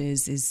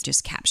challenges is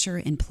just capture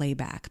and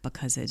playback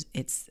because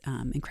it's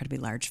incredibly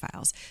large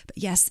files. But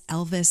yes,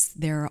 Elvis,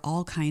 there are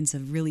all kinds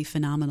of really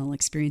phenomenal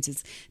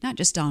experiences, not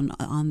just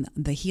on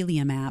the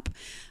Helium app.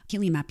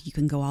 Helium app, you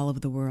can go all over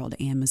the world,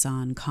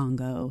 Amazon,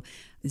 Congo,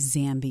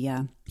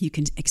 Zambia. You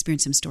can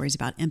experience some stories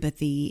about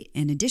empathy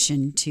in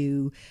addition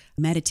to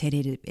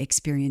meditative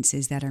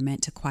experiences that are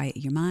meant to quiet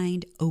your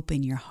mind,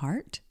 open your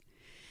heart.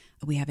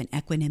 We have an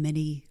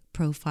equanimity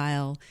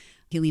profile.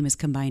 Helium is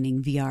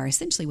combining VR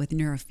essentially with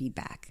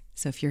neurofeedback.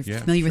 So if you're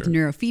familiar with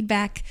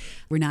neurofeedback,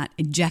 we're not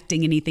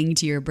injecting anything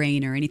to your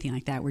brain or anything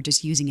like that. We're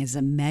just using it as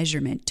a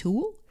measurement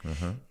tool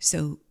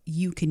so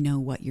you can know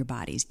what your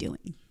body's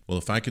doing. Well,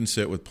 if I can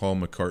sit with Paul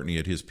McCartney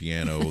at his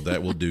piano,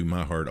 that will do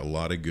my heart a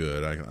lot of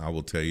good. I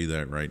will tell you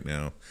that right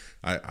now.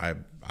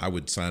 I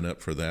would sign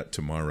up for that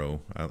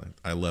tomorrow.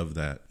 I love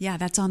that. Yeah,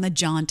 that's on the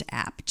Jaunt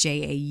app,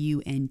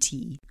 Jaunt.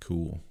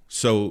 Cool.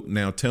 So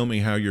now tell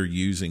me how you're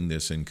using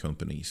this in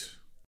companies.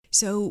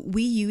 So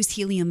we use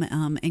helium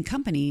in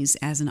companies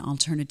as an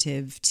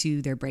alternative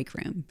to their break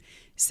room.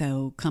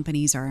 So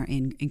companies are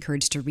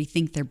encouraged to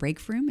rethink their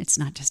break room. It's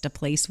not just a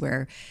place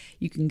where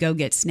you can go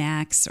get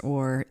snacks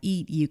or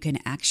eat. You can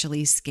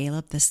actually scale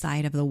up the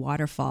side of the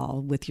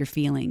waterfall with your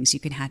feelings. You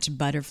can hatch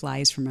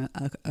butterflies from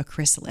a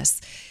chrysalis.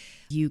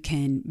 You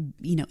can,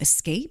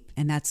 escape,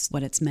 and that's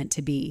what it's meant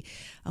to be.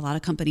 A lot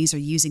of companies are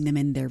using them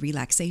in their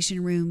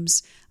relaxation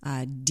rooms.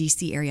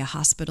 DC area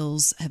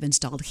hospitals have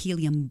installed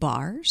helium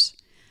bars.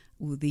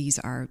 These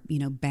are,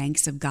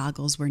 banks of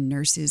goggles where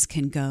nurses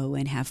can go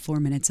and have 4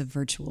 minutes of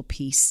virtual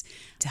peace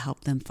to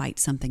help them fight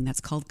something that's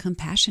called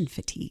compassion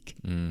fatigue.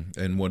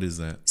 And what is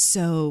that?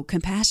 So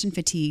compassion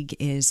fatigue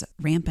is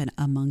rampant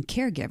among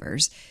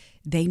caregivers.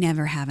 They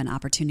never have an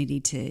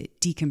opportunity to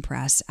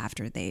decompress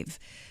after they've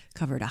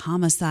covered a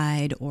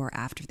homicide or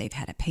after they've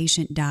had a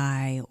patient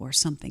die or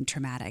something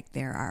traumatic.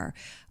 There are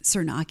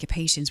certain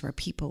occupations where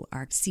people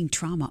are seeing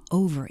trauma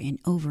over and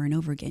over and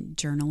over again.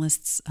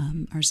 Journalists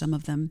are some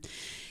of them.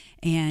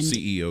 And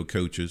CEO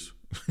coaches.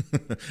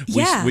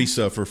 Yeah. We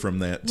suffer from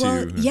that too.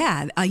 Well,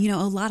 yeah, a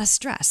lot of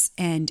stress.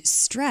 And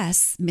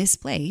stress,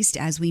 misplaced,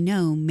 as we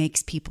know,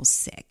 makes people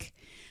sick.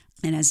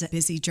 And as a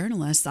busy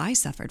journalist, I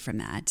suffered from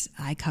that.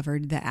 I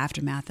covered the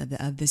aftermath of the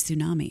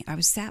tsunami. I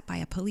was sat by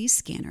a police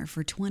scanner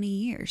for 20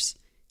 years.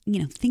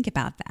 Think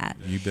about that.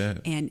 You bet.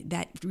 And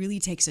that really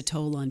takes a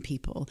toll on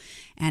people.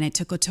 And it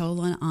took a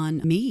toll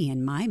on me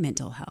and my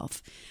mental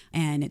health.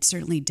 And it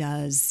certainly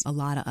does a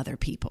lot of other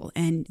people.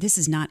 And this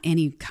is not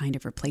any kind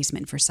of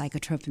replacement for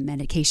psychotropic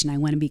medication. I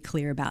want to be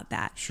clear about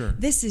that. Sure.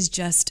 This is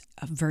just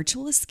a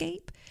virtual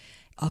escape,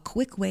 a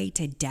quick way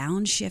to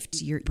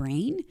downshift your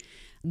brain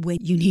when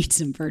you need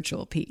some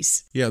virtual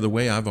peace. Yeah, the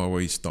way I've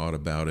always thought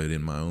about it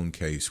in my own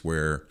case,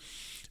 where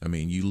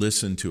you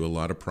listen to a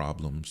lot of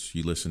problems,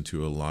 you listen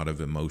to a lot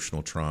of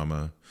emotional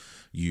trauma,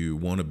 you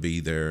want to be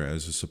there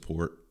as a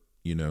support,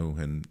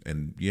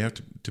 and you have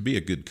to be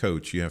a good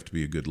coach, you have to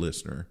be a good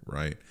listener,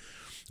 right?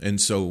 And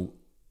so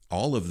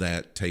all of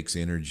that takes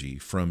energy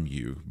from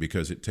you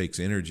because it takes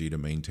energy to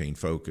maintain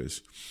focus.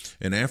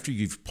 And after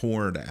you've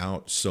poured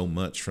out so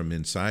much from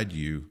inside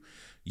you,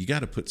 you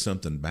got to put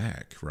something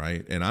back,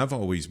 right? And I've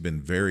always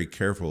been very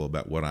careful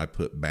about what I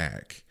put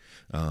back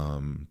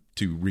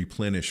to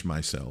replenish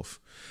myself.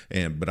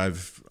 But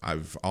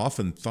I've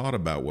often thought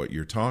about what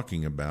you're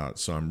talking about,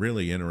 so I'm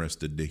really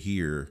interested to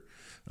hear.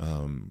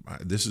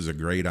 This is a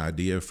great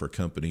idea for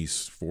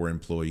companies, for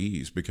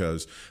employees,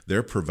 because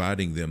they're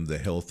providing them the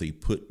healthy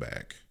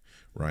putback,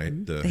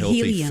 right? The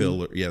healthy helium.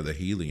 filler, the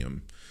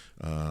helium.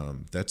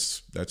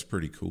 That's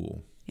pretty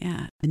cool.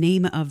 Yeah. The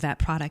name of that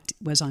product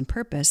was on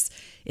purpose.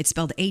 It's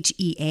spelled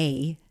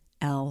HEALIUM,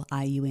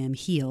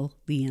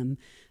 helium,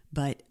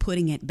 but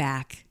putting it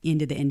back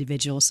into the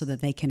individual so that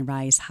they can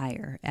rise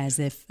higher, as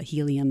if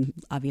helium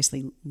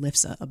obviously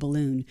lifts a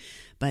balloon.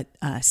 But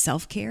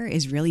self-care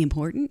is really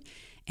important.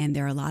 And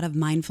there are a lot of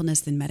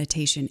mindfulness and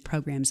meditation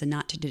programs, and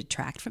not to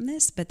detract from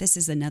this, but this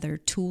is another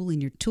tool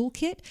in your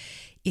toolkit.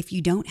 If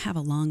you don't have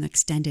a long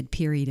extended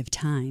period of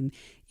time,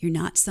 you're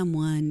not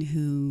someone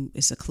who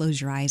is a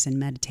close your eyes and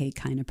meditate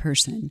kind of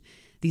person.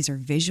 These are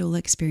visual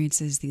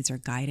experiences. These are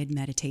guided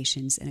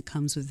meditations, and it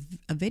comes with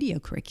a video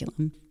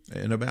curriculum.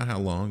 And about how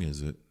long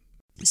is it?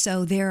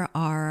 So there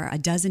are a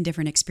dozen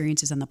different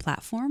experiences on the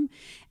platform,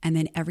 and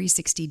then every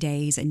 60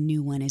 days, a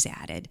new one is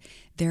added.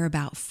 They're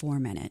about 4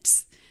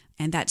 minutes.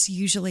 And that's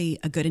usually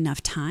a good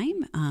enough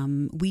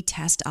time. We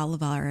test all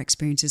of our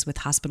experiences with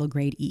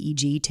hospital-grade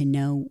EEG to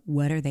know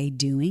what are they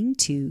doing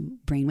to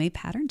brainwave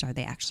patterns. Are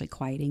they actually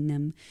quieting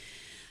them?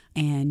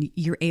 And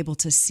you're able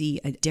to see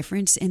a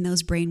difference in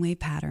those brainwave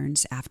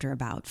patterns after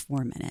about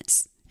 4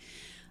 minutes.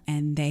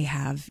 And they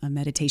have a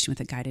meditation with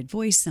a guided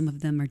voice. Some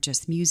of them are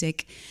just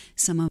music.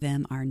 Some of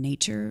them are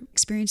nature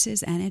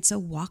experiences. And it's a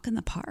walk in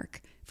the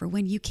park for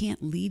when you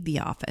can't leave the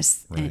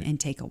office and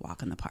take a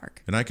walk in the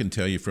park. And I can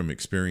tell you from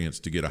experience,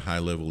 to get a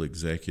high-level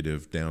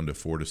executive down to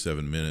 4 to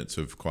 7 minutes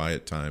of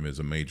quiet time is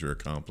a major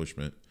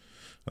accomplishment.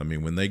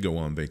 When they go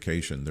on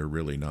vacation, they're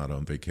really not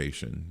on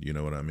vacation. You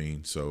know what I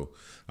mean? So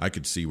I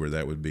could see where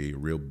that would be a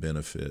real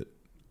benefit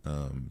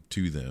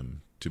to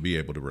them, to be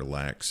able to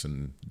relax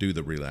and do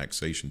the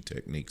relaxation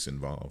techniques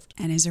involved.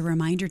 And as a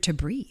reminder to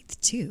breathe,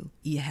 too.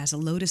 It has a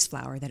lotus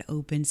flower that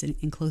opens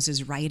and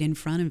closes right in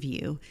front of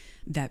you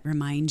that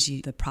reminds you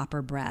the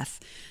proper breath.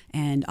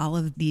 And all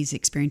of these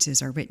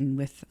experiences are written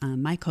with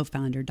my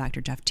co-founder,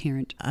 Dr. Jeff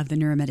Tarrant of the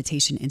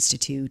Neuromeditation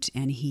Institute,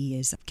 and he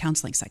is a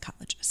counseling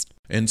psychologist.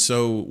 And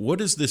so what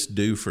does this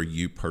do for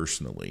you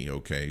personally?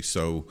 Okay,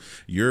 so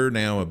you're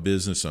now a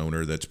business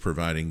owner that's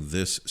providing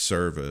this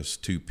service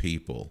to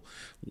people.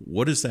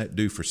 What does that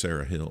do for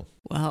Sarah Hill?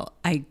 Well,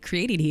 I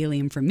created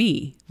helium for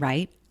me,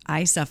 right?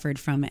 I suffered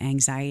from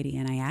anxiety,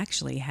 and I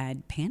actually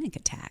had panic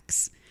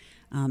attacks.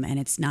 And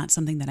it's not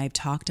something that I've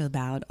talked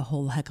about a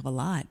whole heck of a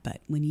lot.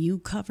 But when you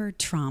cover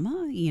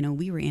trauma,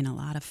 we were in a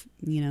lot of,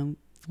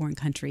 foreign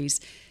countries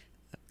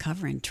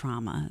covering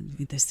trauma.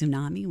 The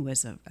tsunami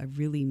was a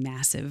really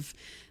massive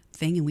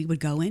thing. And we would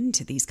go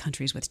into these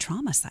countries with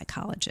trauma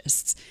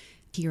psychologists,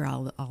 hear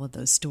all of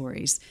those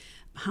stories.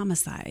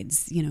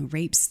 Homicides,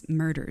 rapes,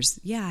 murders.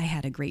 Yeah, I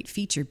had a great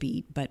feature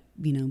beat, but,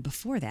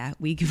 before that,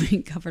 we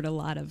covered a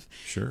lot of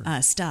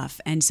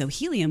stuff. And so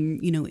helium,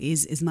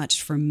 is as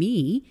much for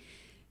me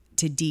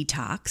to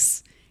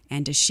detox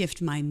and to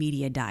shift my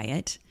media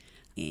diet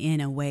in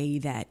a way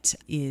that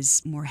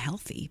is more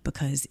healthy.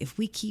 Because if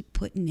we keep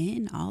putting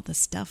in all the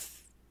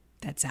stuff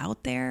that's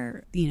out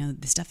there, the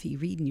stuff that you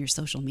read in your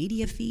social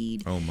media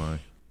feed. Oh, my.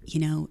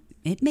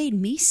 It made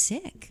me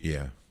sick.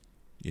 Yeah.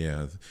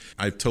 Yeah,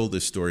 I've told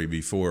this story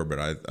before, but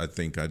I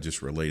think I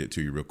just relate it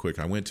to you real quick.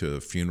 I went to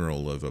a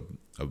funeral of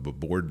a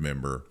board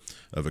member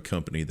of a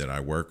company that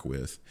I work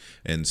with,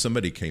 and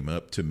somebody came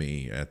up to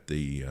me at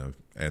the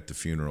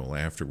funeral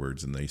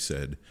afterwards, and they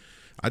said,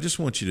 "I just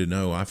want you to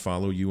know I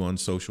follow you on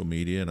social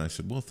media." And I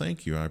said, "Well,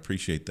 thank you. I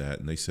appreciate that."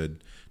 And they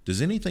said,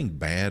 "Does anything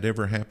bad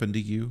ever happen to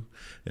you?"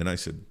 And I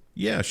said,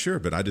 "Yeah, sure,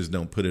 but I just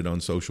don't put it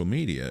on social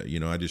media.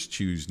 I just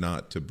choose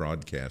not to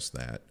broadcast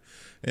that."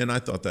 And I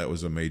thought that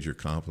was a major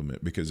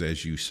compliment because,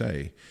 as you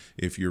say,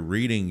 if you're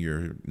reading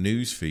your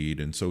news feed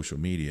and social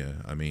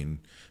media,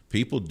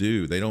 people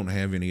they don't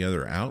have any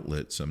other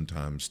outlet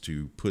sometimes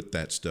to put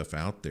that stuff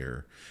out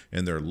there.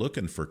 And they're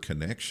looking for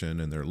connection,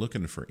 and they're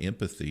looking for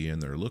empathy,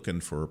 and they're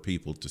looking for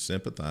people to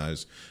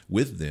sympathize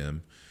with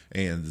them.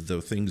 And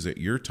the things that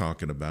you're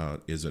talking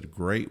about is a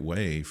great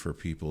way for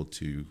people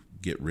to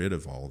get rid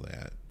of all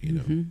that,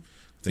 Mm-hmm.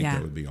 I think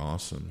that would be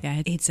awesome.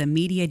 Yeah, it's a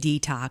media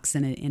detox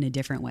in a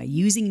different way,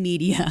 using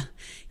media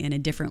in a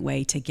different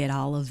way to get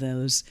all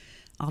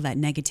that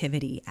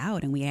negativity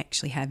out. And we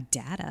actually have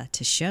data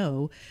to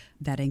show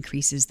that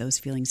increases those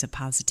feelings of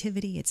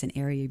positivity. It's an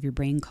area of your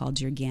brain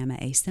called your gamma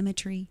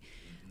asymmetry,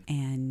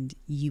 and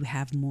you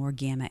have more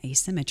gamma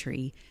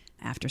asymmetry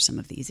after some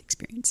of these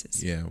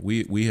experiences. Yeah,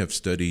 we have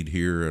studied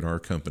here at our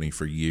company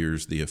for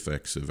years the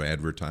effects of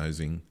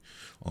advertising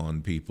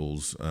on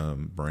people's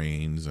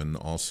brains, and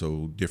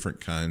also different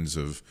kinds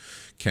of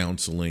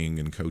counseling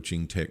and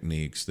coaching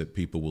techniques that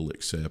people will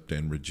accept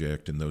and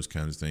reject and those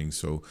kinds of things.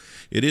 So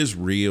it is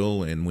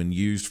real, and when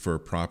used for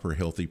proper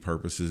healthy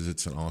purposes,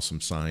 it's an awesome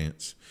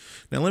science.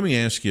 Now let me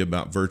ask you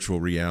about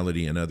virtual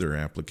reality and other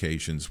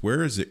applications.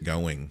 Where is it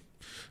going?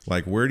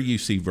 Like, where do you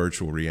see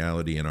virtual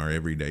reality in our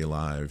everyday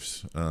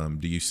lives?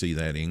 Do you see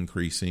that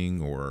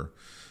increasing, or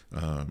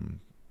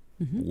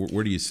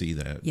where do you see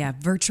that? Yeah,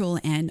 virtual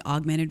and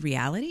augmented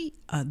reality.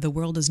 The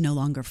world is no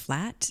longer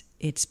flat.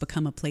 It's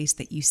become a place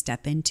that you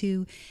step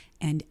into,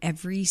 and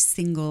every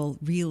single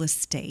real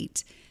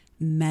estate,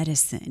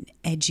 medicine,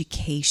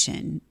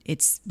 education,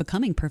 it's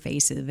becoming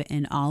pervasive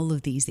in all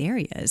of these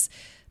areas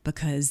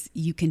because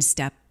you can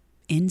step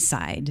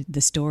inside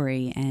the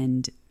story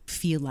and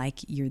feel like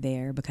you're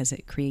there, because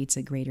it creates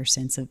a greater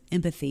sense of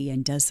empathy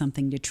and does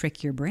something to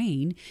trick your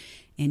brain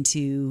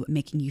into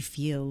making you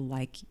feel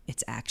like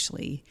it's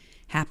actually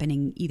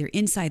happening either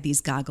inside these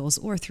goggles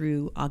or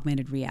through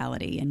augmented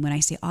reality. And when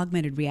I say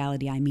augmented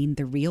reality, I mean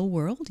the real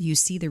world. You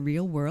see the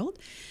real world,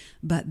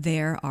 but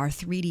there are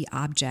 3D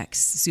objects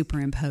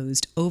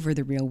superimposed over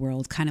the real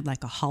world, kind of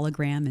like a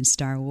hologram in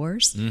Star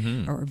Wars,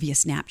 or via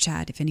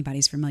Snapchat. If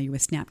anybody's familiar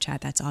with Snapchat,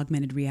 that's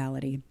augmented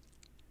reality.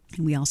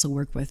 And we also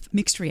work with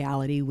mixed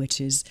reality, which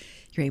is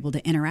you're able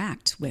to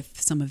interact with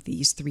some of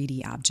these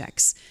 3D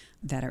objects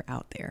that are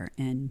out there.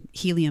 And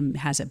Helium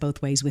has it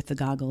both ways, with the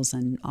goggles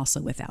and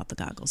also without the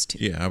goggles too.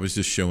 Yeah, I was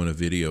just showing a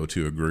video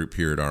to a group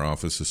here at our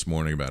office this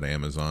morning about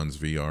Amazon's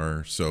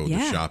VR. So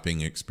the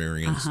shopping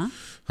experience.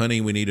 Honey,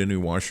 we need a new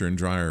washer and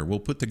dryer. We'll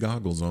put the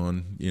goggles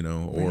on,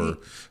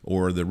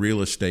 or the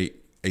real estate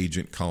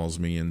agent calls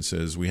me and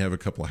says, we have a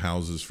couple of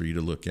houses for you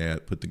to look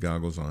at, put the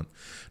goggles on.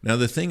 Now,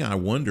 the thing I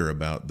wonder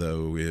about,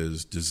 though,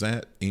 is does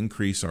that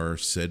increase our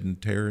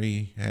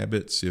sedentary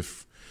habits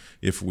if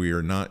we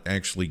are not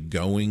actually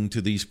going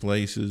to these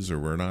places, or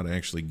we're not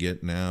actually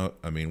getting out?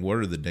 I mean, what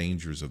are the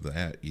dangers of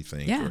that, you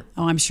think? Yeah.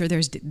 I'm sure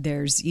there's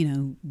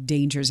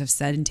dangers of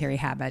sedentary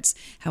habits.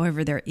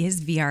 However, there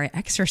is VR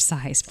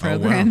exercise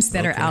programs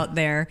that are out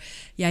there.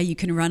 Yeah, you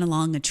can run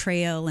along a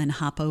trail and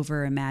hop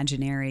over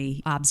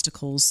imaginary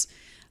obstacles,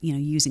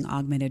 using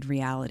augmented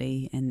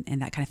reality and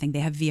that kind of thing.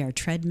 They have VR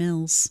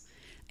treadmills,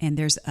 and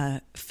there's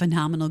a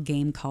phenomenal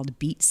game called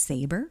Beat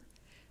Saber.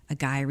 A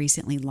guy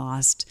recently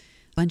lost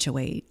a bunch of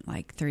weight,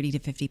 like 30 to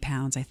 50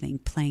 pounds, I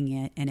think, playing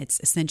it. And it's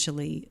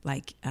essentially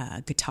like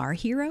a Guitar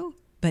Hero,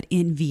 but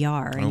in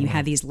VR. And you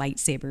have these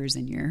lightsabers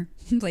and you're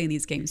playing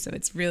these games. So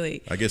it's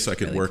really, I guess I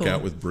could really work cool.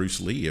 out with Bruce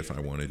Lee if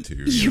I wanted to.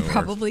 You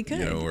probably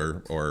could.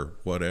 Or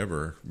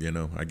whatever,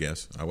 I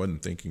guess. I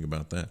wasn't thinking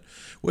about that.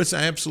 Well, it's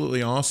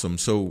absolutely awesome.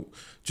 So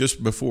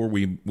just before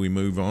we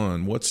move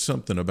on, what's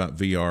something about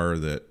VR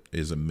that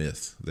is a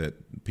myth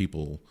that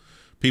people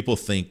people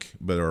think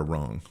but are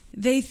wrong?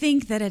 They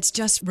think that it's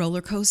just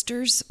roller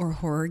coasters or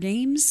horror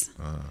games.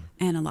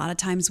 And a lot of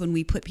times when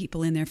we put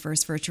people in their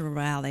first virtual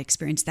reality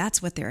experience,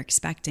 that's what they're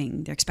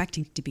expecting. They're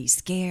expecting to be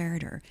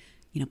scared or,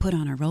 put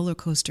on a roller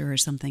coaster or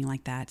something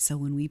like that. So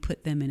when we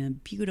put them in a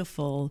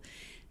beautiful,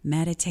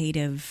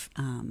 meditative,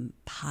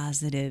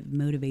 positive,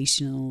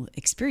 motivational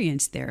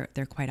experience, they're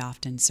quite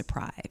often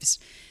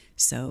surprised.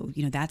 So,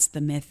 that's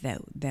the myth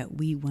that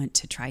we want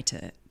to try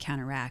to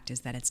counteract,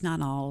 is that it's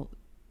not all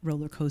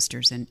roller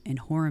coasters and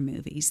horror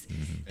movies.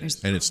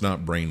 And it's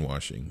not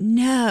brainwashing.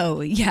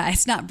 No,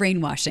 it's not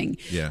brainwashing.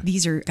 Yeah.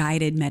 These are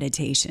guided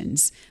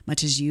meditations,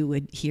 much as you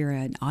would hear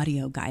an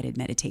audio guided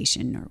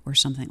meditation or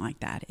something like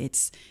that.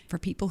 It's for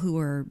people who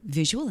are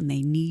visual and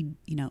they need,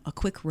 a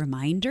quick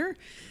reminder,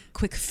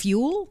 quick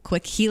fuel,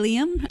 quick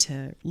helium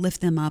to lift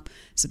them up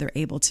so they're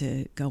able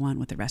to go on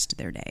with the rest of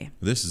their day.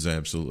 This is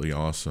absolutely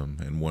awesome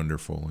and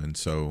wonderful. And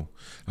so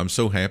I'm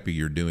so happy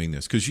you're doing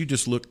this, because you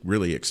just look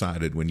really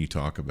excited when you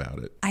talk about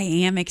it. I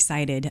am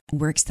excited.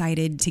 We're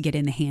excited to get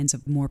in the hands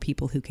of more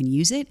people who can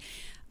use it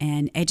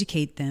and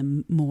educate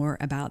them more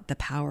about the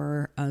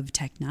power of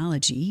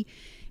technology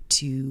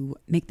to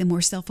make them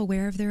more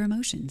self-aware of their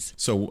emotions.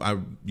 So I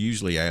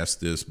usually ask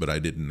this, but I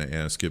didn't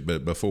ask it.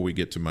 But before we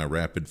get to my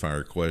rapid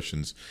fire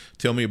questions,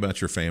 tell me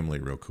about your family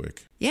real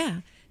quick. Yeah.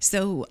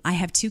 So I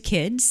have 2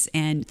 kids,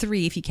 and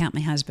 3 if you count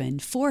my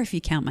husband, 4 if you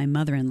count my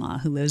mother-in-law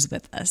who lives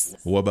with us.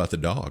 What about the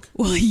dog?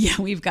 Well,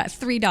 we've got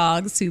 3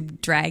 dogs who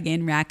drag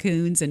in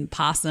raccoons and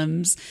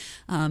possums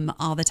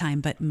all the time.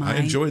 But I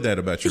enjoy that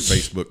about your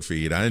Facebook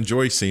feed. I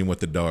enjoy seeing what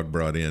the dog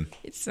brought in.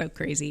 It's so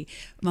crazy.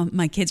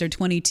 My kids are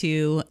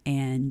 22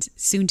 and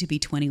soon to be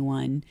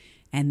 21,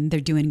 and they're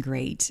doing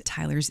great.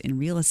 Tyler's in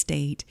real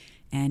estate,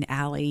 and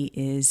Allie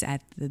is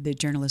at the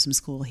journalism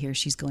school here.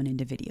 She's going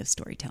into video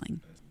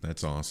storytelling.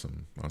 That's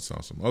awesome. That's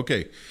awesome.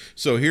 Okay,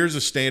 so here's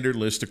a standard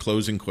list of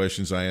closing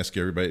questions I ask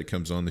everybody that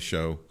comes on the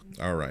show.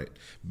 All right.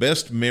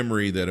 Best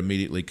memory that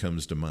immediately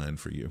comes to mind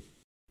for you?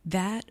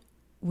 That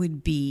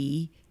would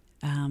be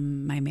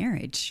my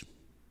marriage.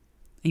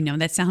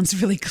 That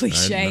sounds really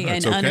cliche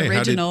and okay.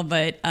 unoriginal,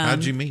 but...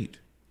 how'd you meet?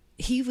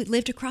 He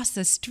lived across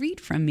the street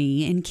from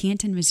me in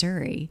Canton,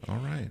 Missouri. All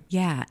right.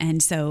 Yeah,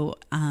 and so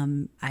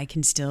I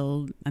can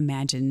still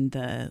imagine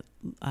the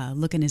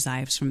look in his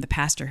eyes from the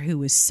pastor, who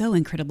was so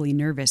incredibly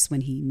nervous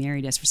when he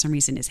married us. For some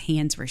reason, his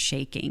hands were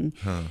shaking.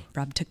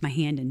 Rob took my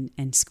hand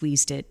and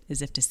squeezed it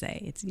as if to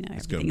say, "It's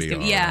it's going to be good."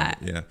 all Yeah, right.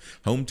 Yeah.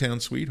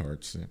 Hometown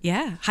sweethearts.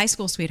 Yeah, high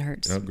school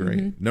sweethearts. Oh,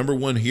 great. Number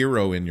 1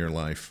 hero in your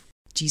life?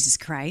 Jesus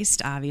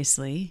Christ,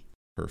 obviously.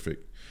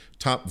 Perfect.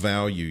 Top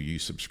value you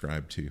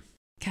subscribe to?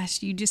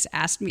 Gosh, you just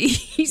asked me.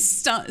 You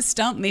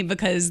stumped me,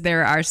 because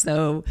there are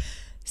so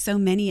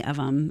many of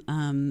them,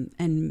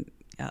 and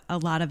a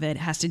lot of it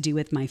has to do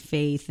with my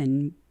faith,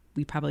 and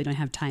we probably don't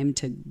have time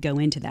to go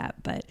into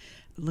that. But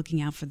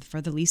looking out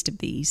for the least of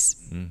these.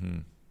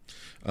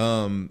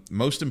 Mm-hmm.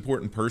 Most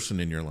important person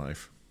in your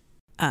life?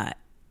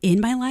 In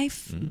my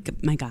life,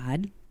 my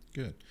God.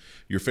 Good.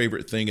 Your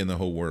favorite thing in the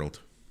whole world?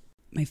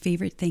 My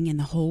favorite thing in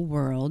the whole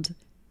world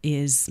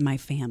is my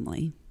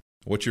family.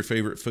 What's your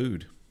favorite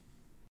food?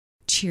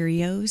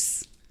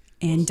 Cheerios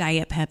and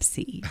Diet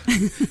Pepsi.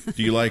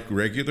 Do you like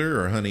regular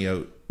or honey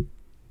oat?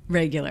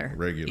 Regular.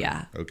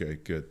 Yeah. Okay,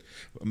 good.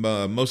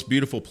 Most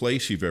beautiful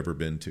place you've ever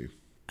been to?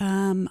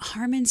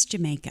 Harmon's,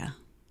 Jamaica.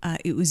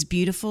 It was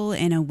beautiful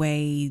in a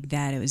way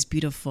that it was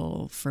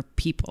beautiful for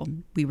people.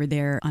 We were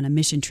there on a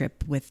mission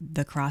trip with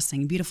The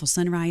Crossing. Beautiful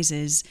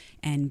sunrises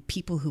and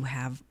people who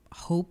have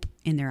hope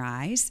in their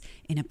eyes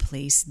in a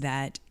place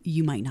that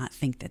you might not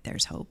think that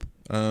there's hope.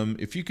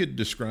 If you could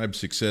describe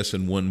success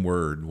in one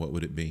word, what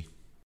would it be?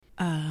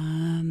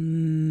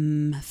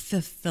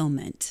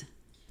 Fulfillment.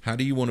 How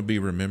do you want to be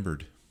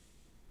remembered?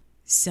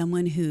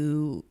 Someone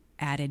who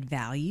added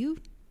value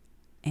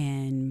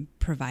and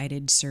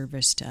provided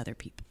service to other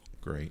people.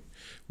 Great.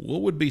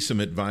 What would be some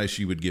advice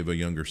you would give a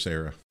younger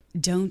Sarah?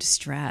 Don't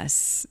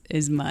stress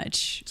as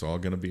much. It's all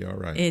going to be all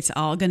right. It's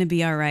all going to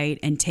be all right,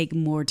 and take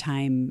more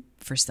time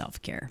for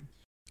self-care.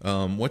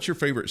 What's your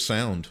favorite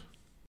sound?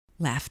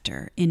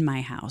 Laughter in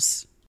my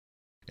house.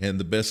 And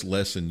the best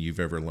lesson you've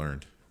ever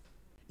learned?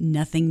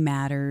 Nothing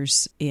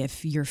matters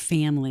if your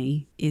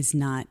family is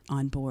not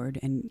on board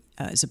and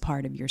is a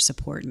part of your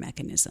support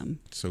mechanism.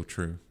 So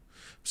true.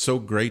 So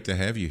great to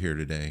have you here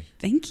today.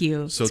 Thank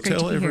you. So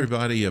tell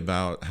everybody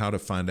about how to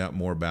find out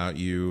more about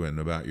you and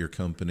about your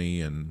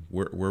company, and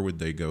where would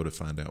they go to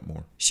find out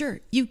more? Sure.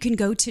 You can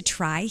go to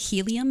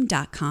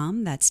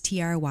tryhelium.com. That's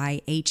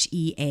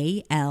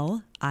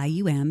TRYHEALIUM,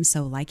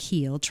 so like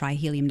heal,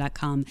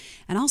 tryhelium.com.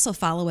 And also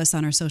follow us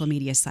on our social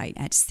media site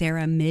at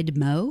Sarah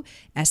Midmo,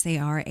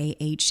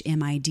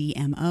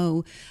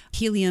 SARAHMIDMO.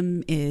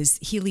 Helium is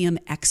Helium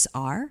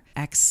XR.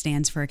 X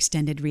stands for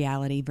Extended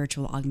Reality,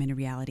 Virtual Augmented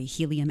Reality.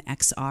 Helium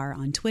XR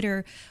on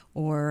Twitter,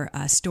 or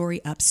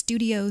Story Up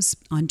Studios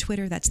on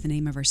Twitter. That's the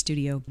name of our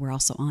studio. We're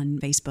also on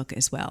Facebook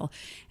as well.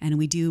 And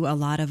we do a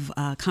lot of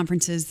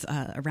conferences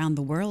around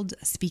the world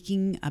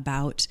speaking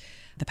about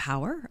the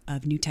power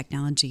of new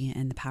technology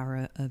and the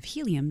power of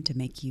helium to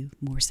make you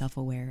more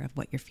self-aware of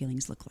what your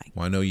feelings look like.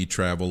 Well, I know you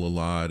travel a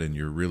lot and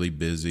you're really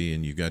busy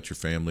and you got your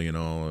family and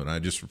all, and I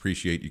just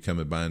appreciate you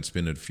coming by and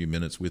spending a few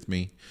minutes with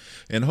me.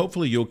 And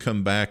hopefully you'll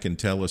come back and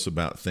tell us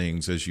about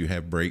things as you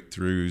have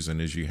breakthroughs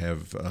and as you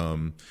have,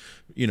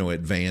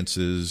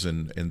 advances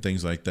and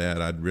things like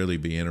that. I'd really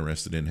be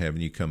interested in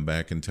having you come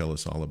back and tell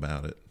us all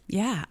about it.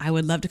 Yeah, I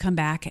would love to come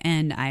back,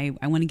 and I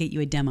want to get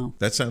you a demo.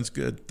 That sounds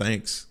good.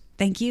 Thanks.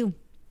 Thank you.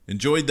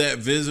 Enjoyed that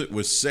visit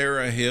with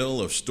Sarah Hill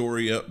of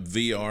Story Up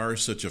VR.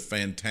 Such a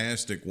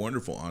fantastic,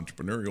 wonderful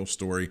entrepreneurial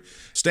story.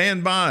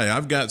 Stand by.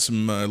 I've got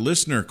some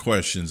listener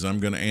questions I'm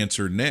going to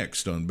answer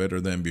next on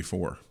Better Than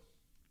Before.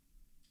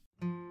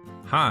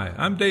 Hi,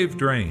 I'm Dave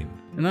Drain,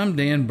 And I'm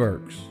Dan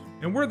Burks.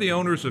 and we're the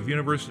owners of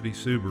University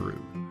Subaru.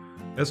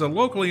 As a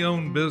locally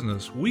owned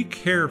business, we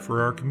care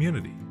for our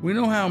community. We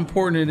know how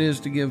important it is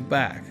to give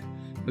back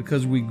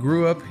because we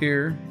grew up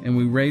here and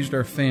we raised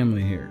our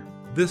family here,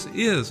 This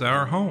is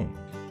our home.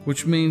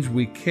 which means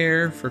we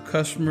care for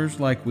customers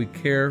like we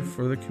care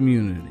for the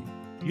community.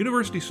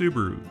 University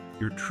Subaru,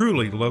 your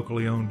truly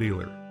locally owned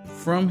dealer.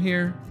 From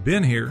here,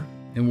 Been here.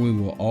 and we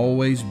will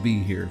always be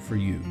here for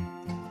you.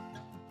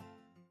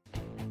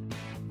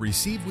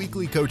 Receive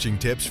weekly coaching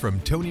tips from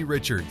Tony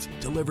Richards,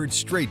 delivered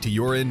straight to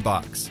your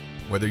inbox.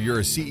 Whether you're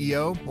a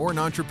CEO or an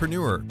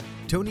entrepreneur,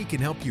 Tony can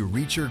help you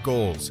reach your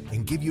goals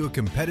and give you a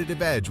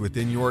competitive edge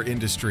within your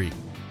industry.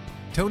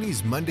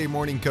 Tony's Monday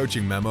morning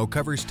coaching memo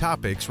covers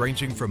topics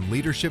ranging from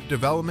leadership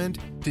development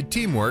to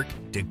teamwork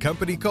to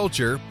company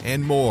culture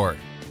and more.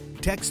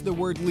 Text the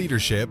word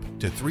leadership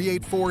to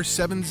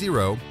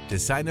 38470 to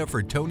sign up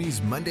for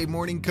Tony's Monday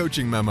morning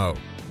coaching memo,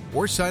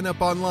 or sign up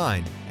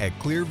online at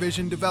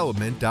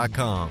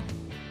clearvisiondevelopment.com.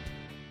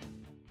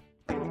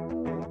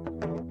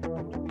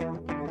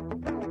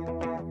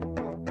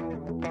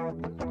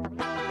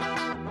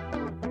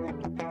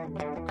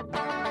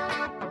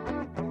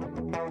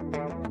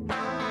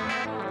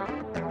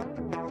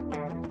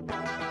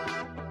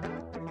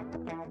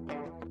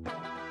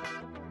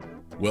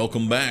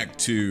 Welcome back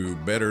to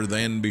Better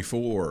Than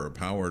Before,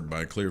 powered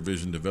by Clear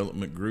Vision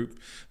Development Group.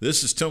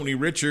 This is Tony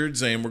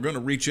Richards, and we're going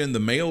to reach in the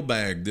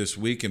mailbag this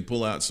week and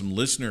pull out some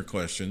listener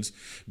questions.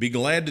 Be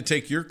glad to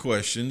take your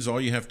questions.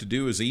 All you have to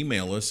do is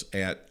email us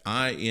at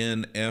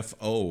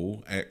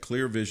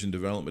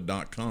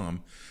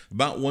info@clearvisiondevelopment.com.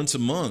 About once a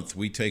month,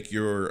 we take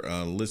your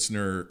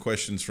listener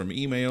questions from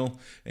email,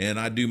 and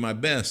I do my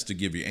best to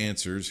give you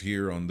answers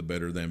here on the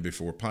Better Than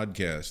Before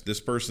podcast.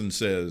 This person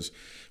says,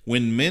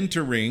 when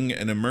mentoring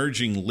an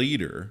emerging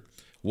leader,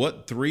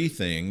 what 3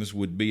 things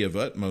would be of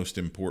utmost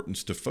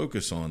importance to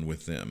focus on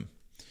with them?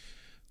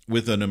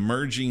 With an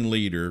emerging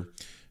leader,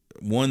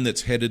 one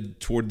that's headed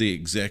toward the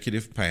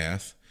executive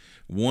path,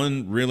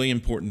 one really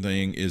important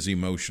thing is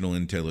emotional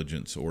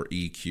intelligence, or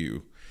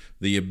EQ.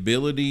 The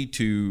ability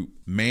to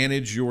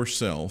manage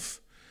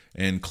yourself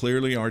and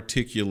clearly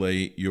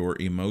articulate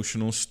your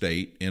emotional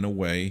state in a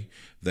way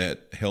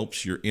that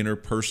helps your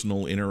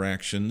interpersonal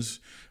interactions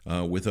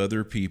with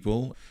other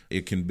people.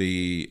 It can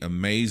be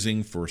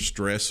amazing for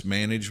stress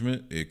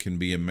management. It can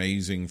be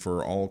amazing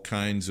for all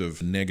kinds of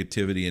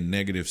negativity and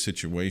negative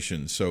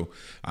situations. So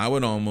I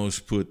would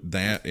almost put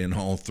that in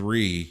all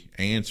 3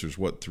 answers.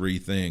 What 3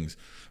 things?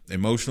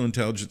 Emotional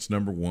intelligence,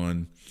 number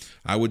 1.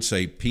 I would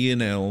say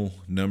P&L,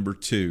 number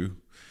 2.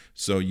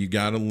 So you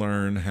got to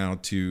learn how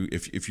to,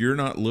 if you're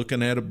not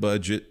looking at a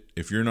budget,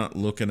 if you're not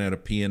looking at a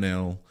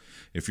P&L,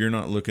 if you're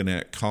not looking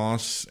at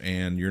costs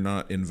and you're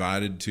not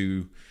invited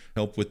to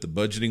help with the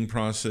budgeting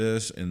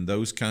process and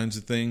those kinds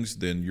of things,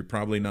 then you're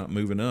probably not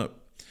moving up.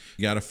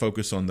 You got to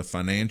focus on the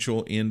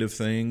financial end of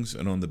things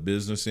and on the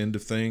business end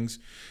of things.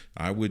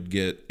 I would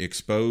get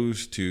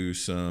exposed to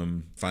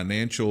some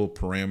financial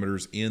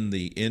parameters in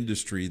the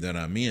industry that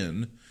I'm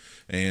in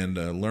and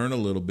learn a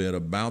little bit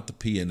about the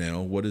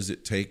P&L. What does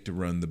it take to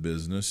run the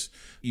business?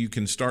 You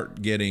can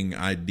start getting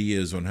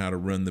ideas on how to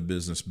run the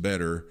business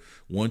better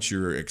once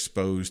you're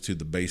exposed to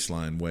the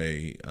baseline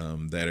way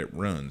that it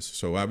runs.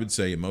 So I would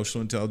say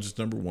emotional intelligence,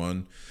 number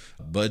 1,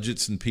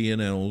 budgets and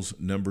P&Ls,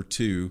 number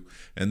 2,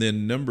 and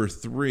then number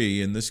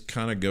 3, and this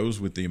kind of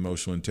goes with the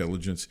emotional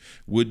intelligence,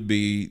 would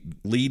be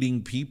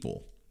leading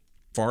people.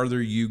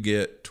 Farther you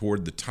get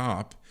toward the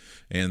top,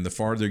 and the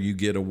farther you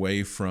get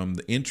away from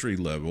the entry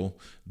level,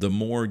 the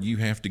more you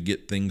have to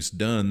get things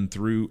done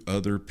through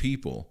other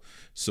people.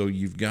 So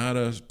you've got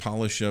to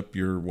polish up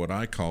your, what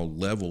I call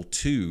level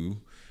 2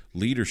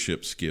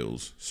 leadership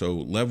skills. So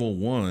level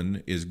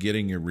 1 is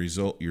getting a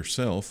result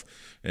yourself,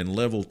 and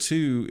level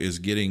 2 is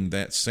getting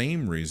that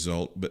same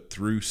result, but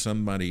through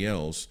somebody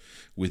else,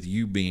 with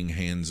you being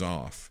hands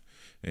off.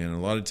 And a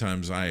lot of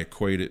times I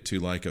equate it to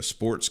like a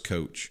sports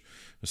coach.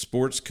 A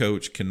sports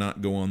coach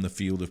cannot go on the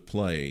field of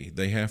play.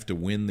 They have to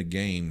win the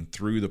game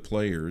through the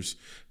players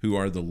who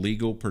are the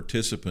legal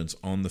participants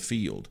on the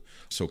field.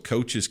 So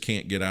coaches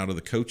can't get out of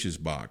the coach's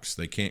box.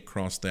 They can't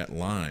cross that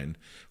line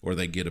or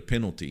they get a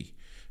penalty.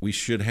 We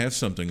should have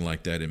something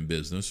like that in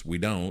business. We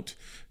don't.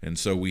 And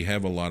so we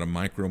have a lot of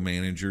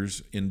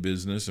micromanagers in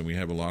business, and we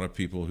have a lot of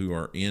people who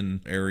are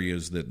in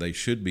areas that they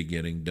should be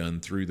getting done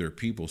through their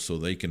people so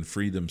they can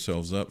free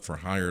themselves up for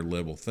higher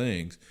level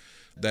things.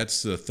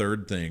 That's the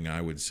third thing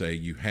I would say.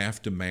 You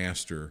have to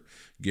master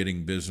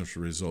getting business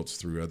results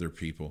through other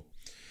people.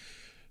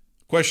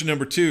 Question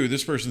number 2,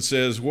 this person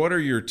says, what are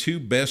your 2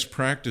 best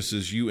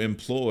practices you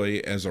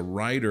employ as a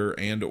writer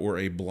and or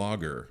a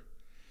blogger?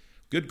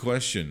 Good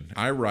question.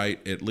 I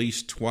write at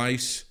least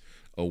twice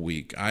a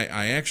week.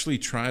 I actually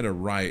try to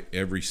write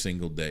every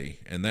single day.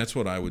 And that's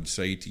what I would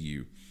say to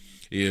you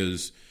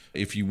is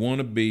if you want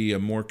to be a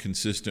more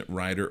consistent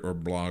writer or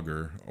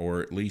blogger,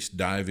 or at least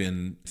dive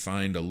in,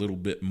 find a little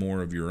bit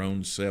more of your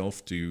own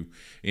self to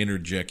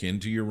interject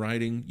into your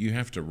writing, you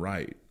have to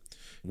write.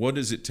 What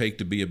does it take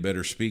to be a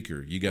better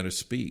speaker? You got to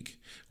speak.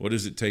 What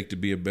does it take to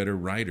be a better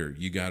writer?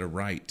 You got to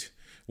write.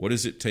 What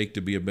does it take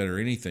to be a better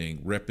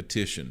anything?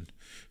 Repetition.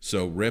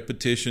 So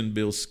repetition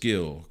builds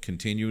skill.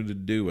 Continue to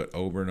do it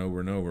over and over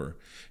and over.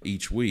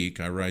 Each week,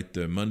 I write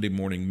the Monday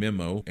morning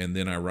memo, and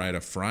then I write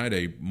a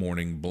Friday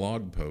morning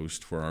blog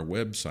post for our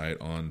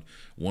website on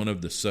one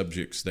of the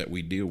subjects that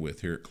we deal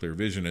with here at Clear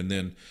Vision. And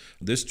then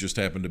this just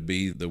happened to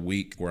be the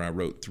week where I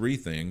wrote 3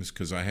 things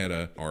because I had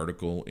an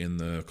article in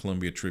the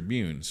Columbia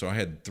Tribune. So I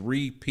had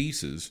 3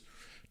 pieces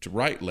to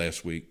write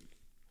last week.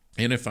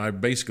 And if I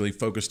basically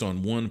focused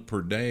on 1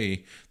 per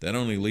day, that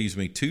only leaves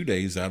me 2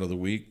 days out of the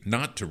week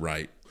not to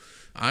write.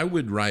 I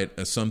would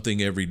write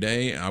something every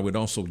day. I would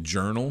also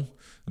journal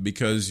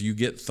because you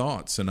get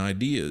thoughts and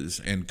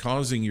ideas, and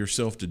causing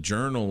yourself to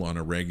journal on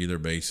a regular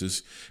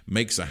basis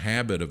makes a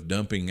habit of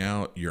dumping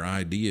out your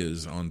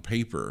ideas on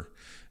paper.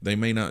 They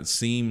may not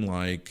seem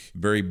like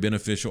very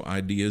beneficial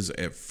ideas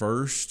at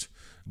first,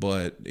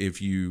 but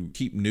if you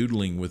keep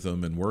noodling with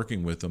them and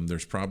working with them,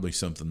 there's probably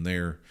something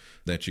there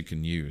that you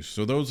can use.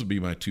 So those would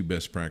be my 2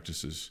 best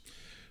practices.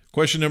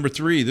 Question number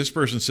 3, this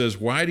person says,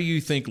 why do you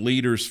think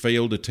leaders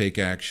fail to take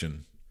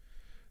action?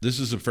 This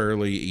is a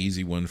fairly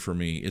easy one for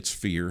me. It's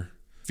fear.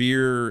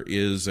 Fear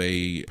is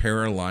a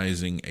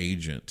paralyzing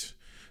agent.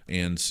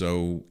 And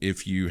so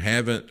if you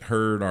haven't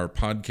heard our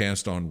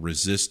podcast on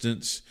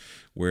resistance,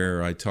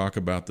 where I talk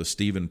about the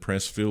Stephen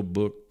Pressfield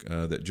book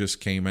that just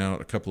came out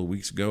a couple of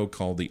weeks ago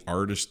called The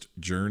Artist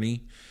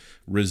Journey,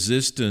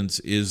 resistance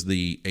is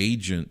the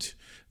agent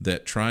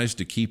that tries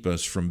to keep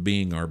us from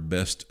being our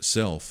best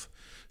self.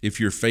 If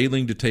you're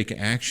failing to take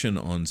action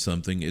on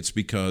something, it's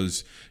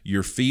because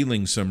you're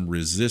feeling some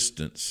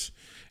resistance.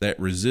 That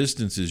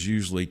resistance is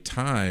usually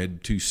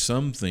tied to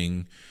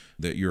something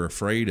that you're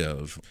afraid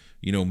of.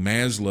 You know,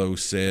 Maslow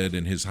said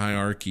in his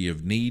hierarchy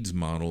of needs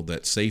model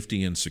that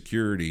safety and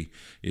security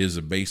is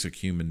a basic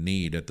human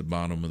need at the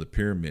bottom of the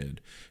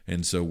pyramid.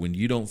 And so when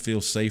you don't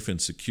feel safe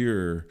and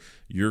secure,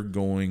 you're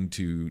going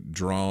to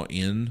draw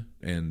in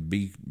and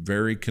be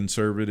very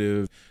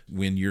conservative.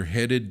 When you're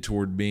headed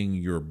toward being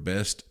your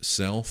best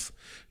self,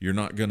 you're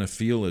not going to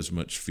feel as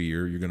much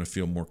fear. You're going to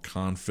feel more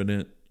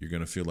confident. You're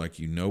going to feel like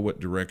you know what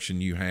direction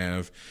you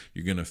have.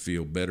 You're going to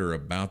feel better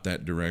about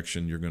that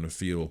direction. You're going to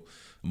feel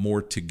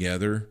more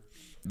together.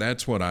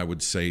 That's what I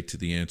would say to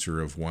the answer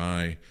of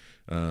why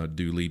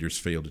do leaders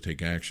fail to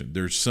take action.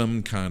 There's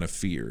some kind of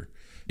fear.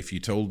 If you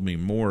told me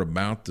more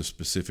about the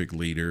specific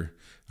leader,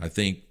 I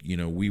think,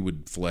 we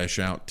would flesh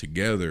out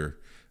together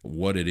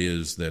what it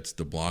is that's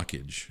the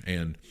blockage.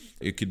 And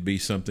it could be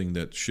something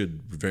that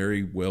should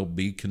very well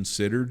be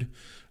considered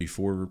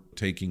before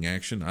taking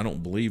action. I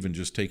don't believe in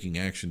just taking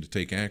action to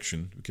take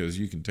action, because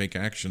you can take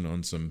action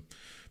on some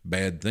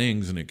bad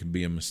things and it can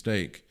be a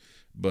mistake.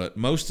 But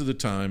most of the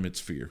time it's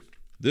fear.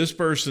 This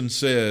person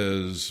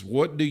says,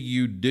 what do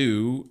you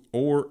do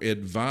or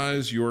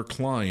advise your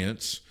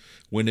clients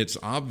when it's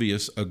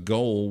obvious a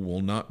goal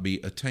will not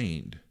be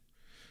attained?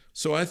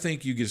 So I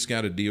think you just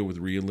got to deal with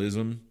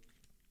realism.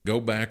 Go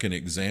back and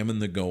examine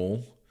the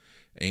goal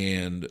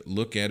and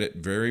look at it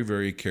very,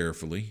 very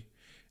carefully.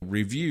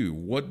 Review,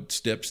 what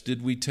steps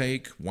did we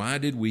take? Why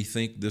did we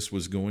think this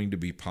was going to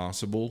be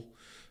possible?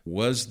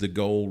 Was the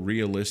goal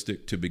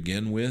realistic to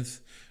begin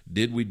with?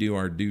 Did we do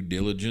our due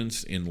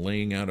diligence in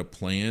laying out a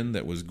plan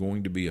that was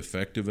going to be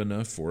effective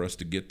enough for us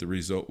to get the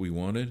result we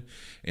wanted?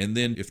 And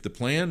then if the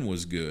plan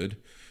was good,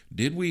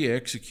 did we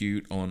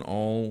execute on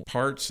all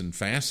parts and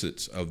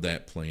facets of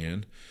that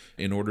plan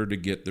in order to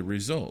get the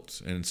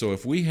results? And so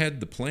if we had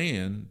the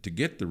plan to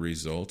get the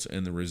results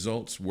and the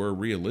results were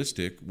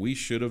realistic, we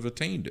should have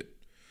attained it.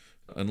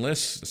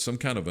 Unless some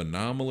kind of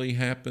anomaly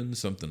happened,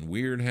 something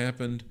weird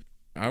happened,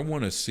 I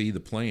want to see the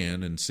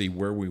plan and see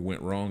where we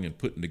went wrong in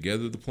putting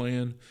together the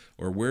plan,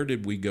 or where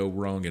did we go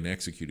wrong in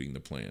executing the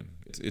plan.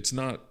 It's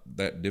not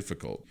that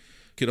difficult.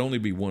 It could only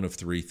be one of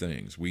 3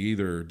 things. We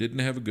either didn't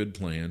have a good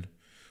plan,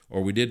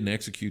 or we didn't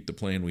execute the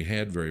plan we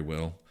had very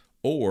well,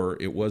 or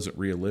it wasn't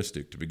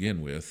realistic to begin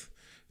with.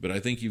 But I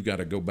think you've got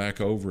to go back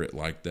over it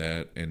like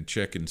that and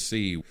check and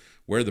see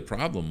where the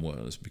problem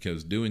was,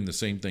 because doing the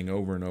same thing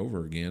over and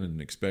over again and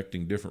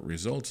expecting different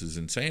results is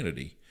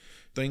insanity.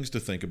 Things to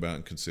think about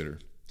and consider.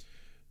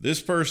 This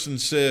person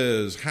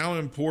says, how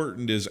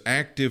important is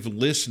active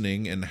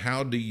listening and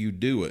how do you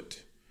do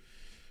it?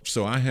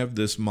 So I have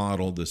this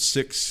model, the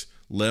 6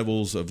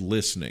 levels of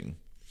listening.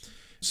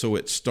 So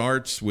it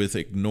starts with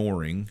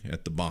ignoring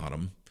at the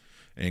bottom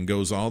and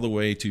goes all the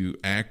way to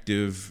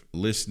active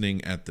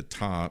listening at the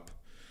top.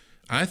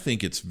 I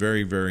think it's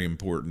very, very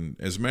important.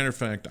 As a matter of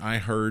fact, I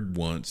heard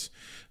once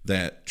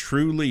that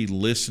truly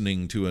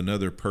listening to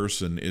another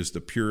person is the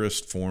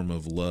purest form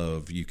of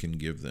love you can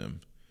give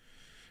them.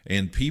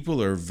 And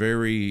people are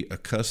very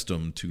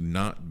accustomed to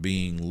not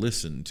being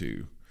listened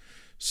to.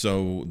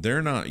 So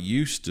they're not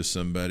used to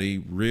somebody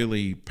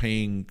really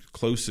paying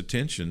close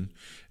attention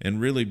and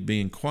really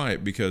being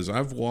quiet, because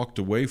I've walked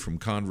away from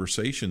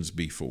conversations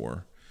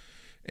before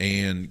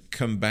and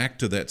come back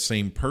to that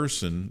same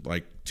person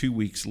like 2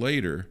 weeks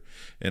later,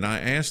 and I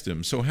asked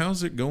him, so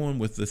how's it going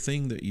with the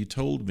thing that you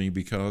told me?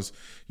 Because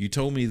you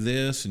told me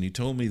this and you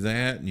told me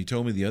that and you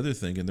told me the other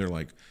thing. And they're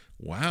like,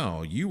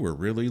 wow, you were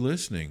really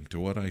listening to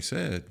what I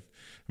said.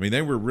 I mean,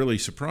 they were really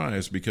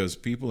surprised, because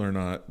people are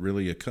not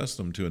really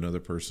accustomed to another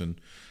person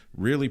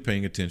really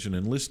paying attention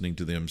and listening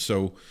to them.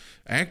 So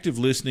active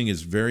listening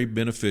is very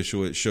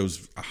beneficial. It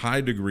shows a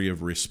high degree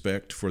of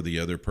respect for the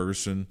other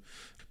person,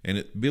 and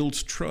it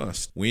builds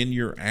trust when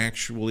you're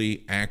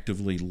actually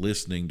actively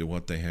listening to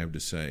what they have to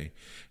say.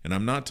 And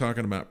I'm not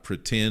talking about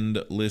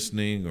pretend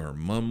listening or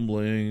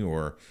mumbling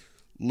or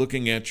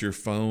looking at your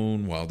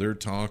phone while they're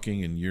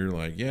talking and you're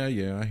like, yeah,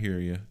 I hear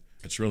you.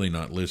 It's really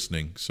not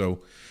listening.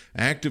 So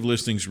active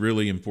listening is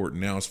really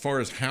important. Now, as far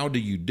as how do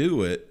you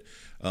do it,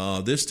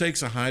 this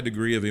takes a high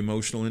degree of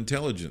emotional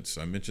intelligence.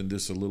 I mentioned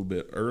this a little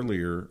bit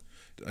earlier.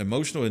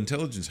 Emotional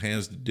intelligence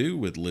has to do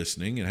with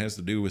listening. It has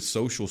to do with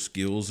social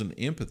skills and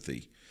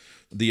empathy.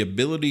 The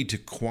ability to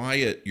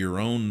quiet your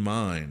own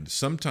mind.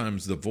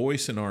 Sometimes the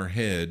voice in our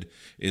head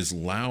is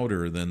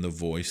louder than the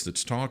voice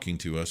that's talking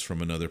to us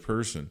from another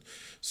person.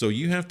 So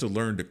you have to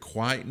learn to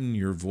quieten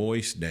your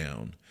voice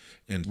down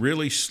and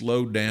really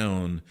slow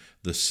down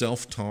the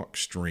self-talk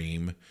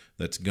stream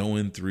that's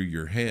going through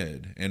your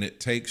head. And it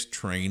takes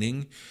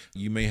training.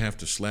 You may have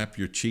to slap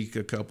your cheek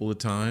a couple of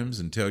times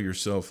and tell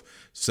yourself,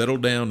 settle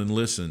down and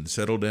listen,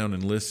 settle down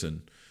and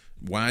listen.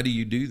 Why do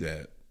you do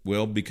that?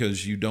 Well,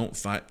 because you don't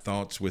fight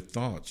thoughts with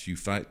thoughts. You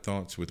fight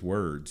thoughts with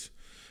words.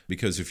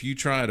 Because if you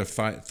try to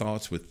fight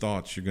thoughts with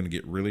thoughts, you're going to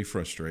get really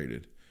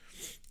frustrated.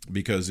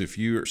 Because if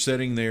you're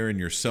sitting there and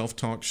your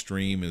self-talk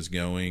stream is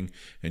going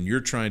and you're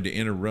trying to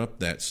interrupt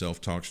that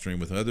self-talk stream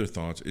with other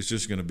thoughts, it's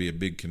just going to be a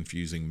big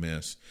confusing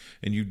mess.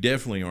 And you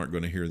definitely aren't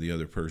going to hear the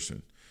other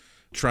person.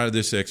 Try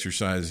this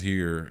exercise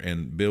here.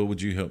 And Bill,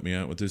 would you help me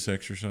out with this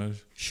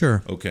exercise?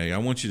 Sure. Okay, I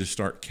want you to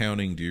start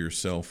counting to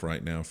yourself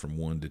right now from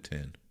 1 to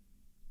 10.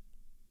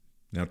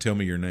 Now tell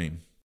me your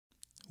name.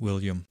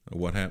 William.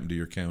 What happened to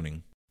your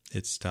counting?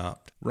 It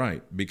stopped.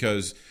 Right,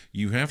 because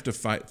you have to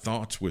fight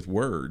thoughts with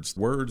words.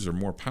 Words are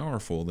more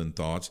powerful than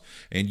thoughts,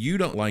 and you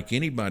don't like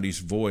anybody's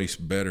voice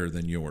better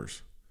than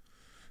yours.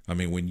 I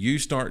mean, when you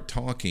start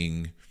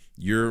talking,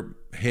 your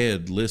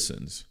head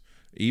listens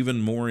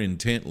even more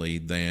intently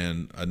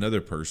than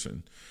another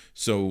person.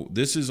 So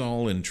this is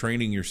all in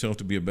training yourself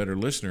to be a better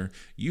listener.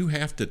 You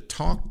have to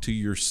talk to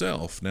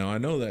yourself. Now, I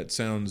know that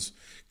sounds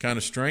kind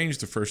of strange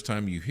the first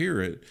time you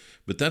hear it,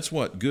 but that's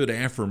what good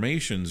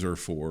affirmations are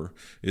for,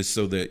 is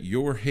so that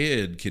your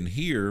head can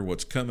hear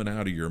what's coming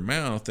out of your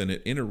mouth, and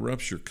it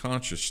interrupts your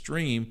conscious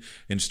stream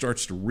and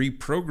starts to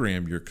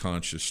reprogram your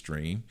conscious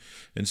stream.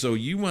 And so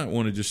you might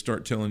want to just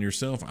start telling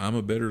yourself, I'm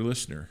a better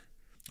listener.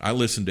 I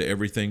listen to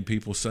everything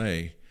people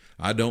say.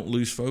 I don't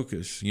lose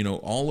focus. You know,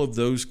 all of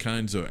those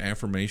kinds of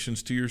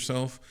affirmations to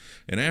yourself.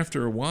 And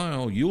after a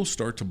while, you'll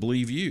start to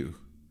believe you.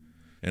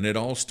 And it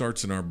all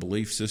starts in our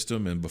belief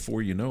system. And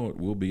before you know it,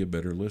 we'll be a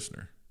better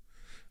listener.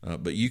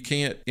 But you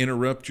can't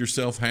interrupt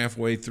yourself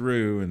halfway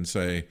through and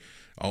say,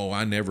 oh,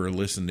 I never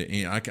listen to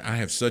any. I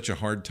have such a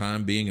hard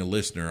time being a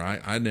listener.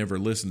 I never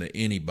listen to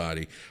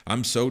anybody.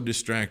 I'm so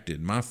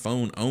distracted. My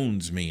phone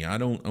owns me. I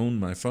don't own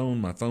my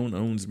phone. My phone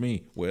owns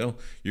me. Well,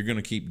 you're going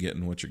to keep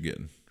getting what you're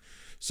getting.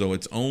 So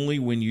it's only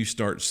when you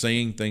start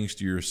saying things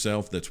to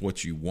yourself that's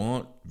what you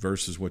want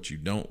versus what you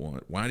don't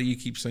want. Why do you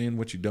keep saying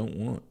what you don't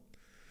want?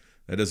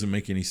 That doesn't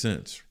make any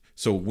sense.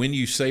 So when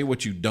you say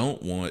what you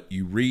don't want,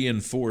 you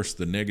reinforce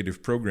the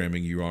negative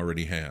programming you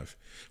already have.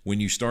 When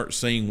you start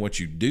saying what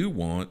you do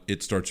want,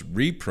 it starts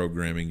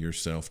reprogramming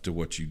yourself to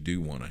what you do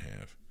want to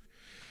have.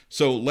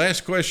 So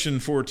last question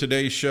for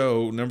today's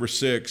show, number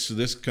 6.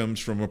 This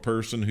comes from a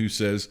person who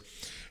says,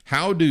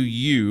 how do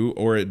you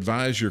or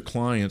advise your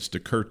clients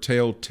to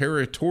curtail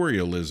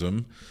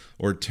territorialism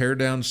or tear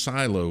down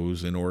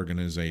silos in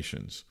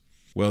organizations?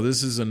 Well,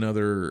 this is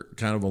another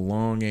kind of a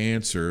long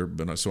answer,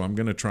 but so I'm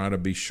going to try to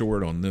be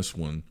short on this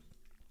one.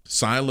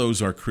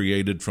 Silos are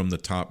created from the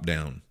top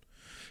down,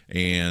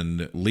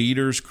 and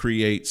leaders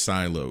create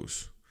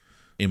silos.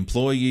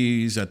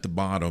 Employees at the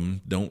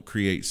bottom don't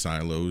create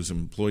silos.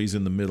 Employees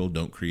in the middle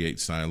don't create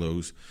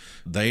silos.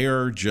 They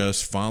are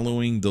just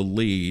following the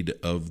lead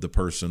of the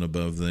person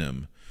above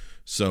them.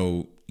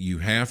 So You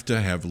have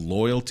to have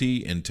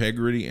loyalty,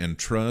 integrity, and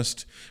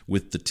trust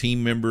with the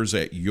team members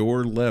at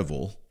your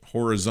level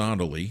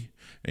horizontally.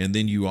 And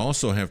then you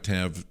also have to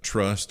have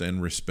trust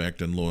and respect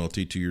and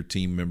loyalty to your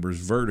team members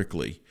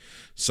vertically.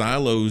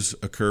 Silos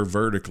occur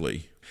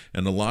vertically.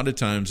 And a lot of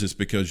times it's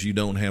because you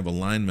don't have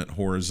alignment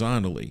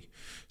horizontally.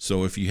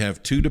 So if you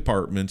have two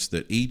departments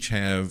that each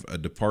have a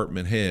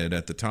department head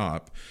at the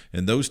top,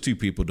 and those two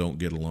people don't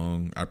get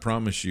along, I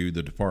promise you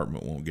the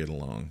department won't get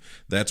along.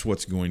 That's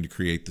what's going to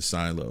create the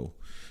silo.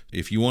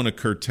 If you want to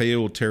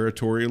curtail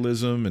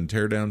territorialism and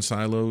tear down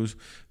silos,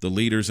 the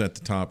leaders at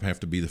the top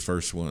have to be the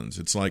first ones.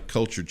 It's like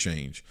culture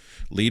change.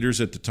 Leaders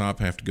at the top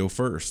have to go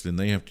first, and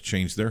they have to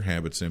change their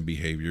habits and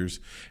behaviors.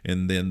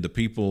 And then the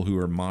people who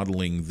are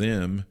modeling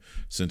them,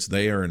 since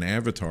they are an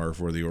avatar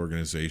for the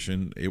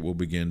organization, it will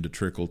begin to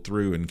trickle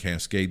through and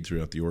cascade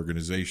throughout the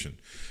organization.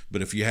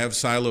 But if you have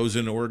silos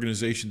in an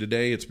organization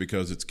today, it's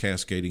because it's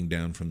cascading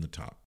down from the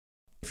top.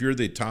 If you're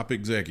the top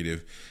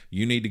executive,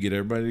 you need to get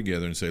everybody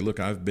together and say, look,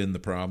 I've been the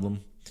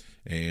problem,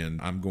 and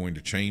I'm going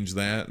to change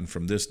that. And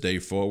from this day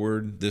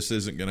forward, this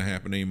isn't going to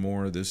happen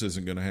anymore. This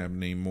isn't going to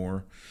happen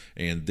anymore.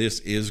 And this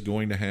is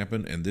going to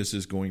happen, and this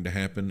is going to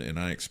happen, and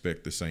I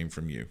expect the same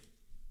from you.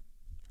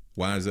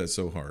 Why is that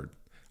so hard?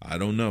 I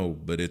don't know,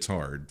 but it's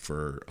hard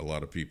for a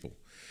lot of people.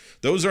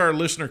 Those are our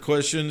listener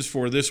questions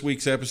for this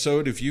week's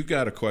episode. If you've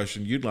got a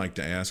question you'd like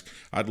to ask,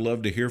 I'd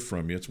love to hear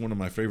from you. It's one of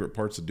my favorite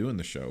parts of doing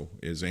the show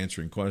is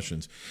answering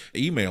questions.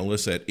 Email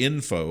us at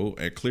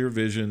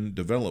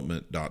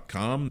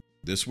info@clearvisiondevelopment.com.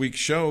 This week's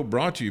show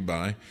brought to you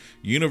by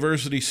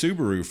University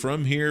Subaru.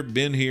 From here,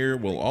 been here,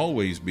 will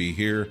always be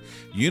here.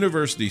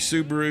 University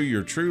Subaru,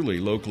 your truly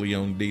locally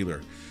owned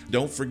dealer.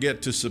 Don't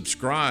forget to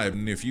subscribe.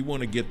 And if you want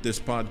to get this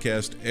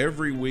podcast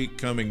every week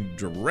coming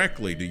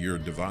directly to your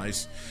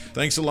device,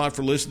 thanks a lot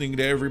for listening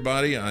to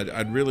everybody.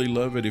 I'd really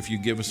love it if you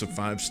give us a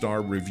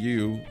 5-star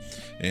review.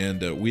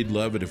 And we'd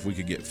love it if we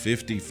could get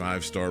 50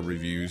 5-star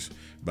reviews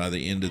by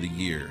the end of the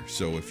year.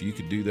 So if you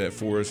could do that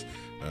for us,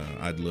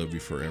 I'd love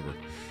you forever.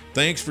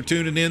 Thanks for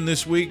tuning in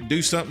this week.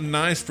 Do something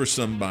nice for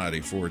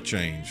somebody for a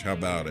change. How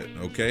about it?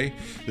 Okay?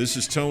 This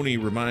is Tony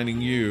reminding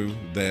you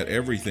that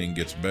everything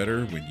gets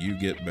better when you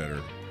get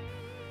better.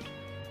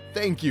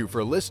 Thank you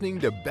for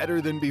listening to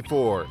Better Than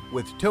Before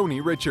with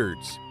Tony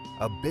Richards,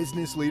 a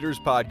business leaders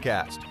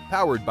podcast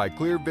powered by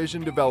Clear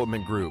Vision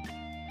Development Group.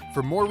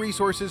 For more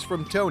resources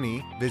from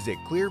Tony, visit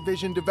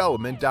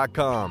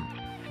clearvisiondevelopment.com.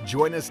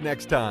 Join us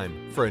next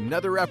time for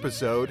another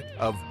episode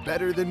of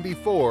Better Than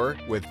Before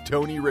with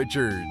Tony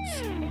Richards.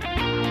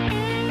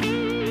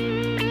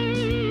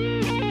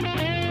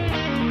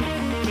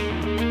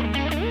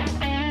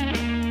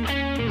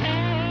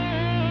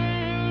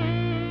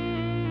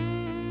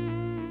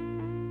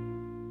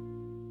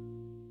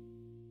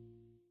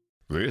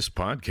 This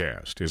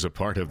podcast is a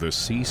part of the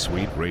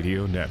C-Suite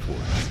Radio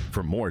Network.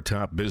 For more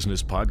top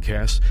business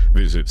podcasts,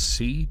 visit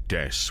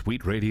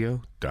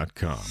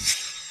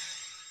c-suiteradio.com.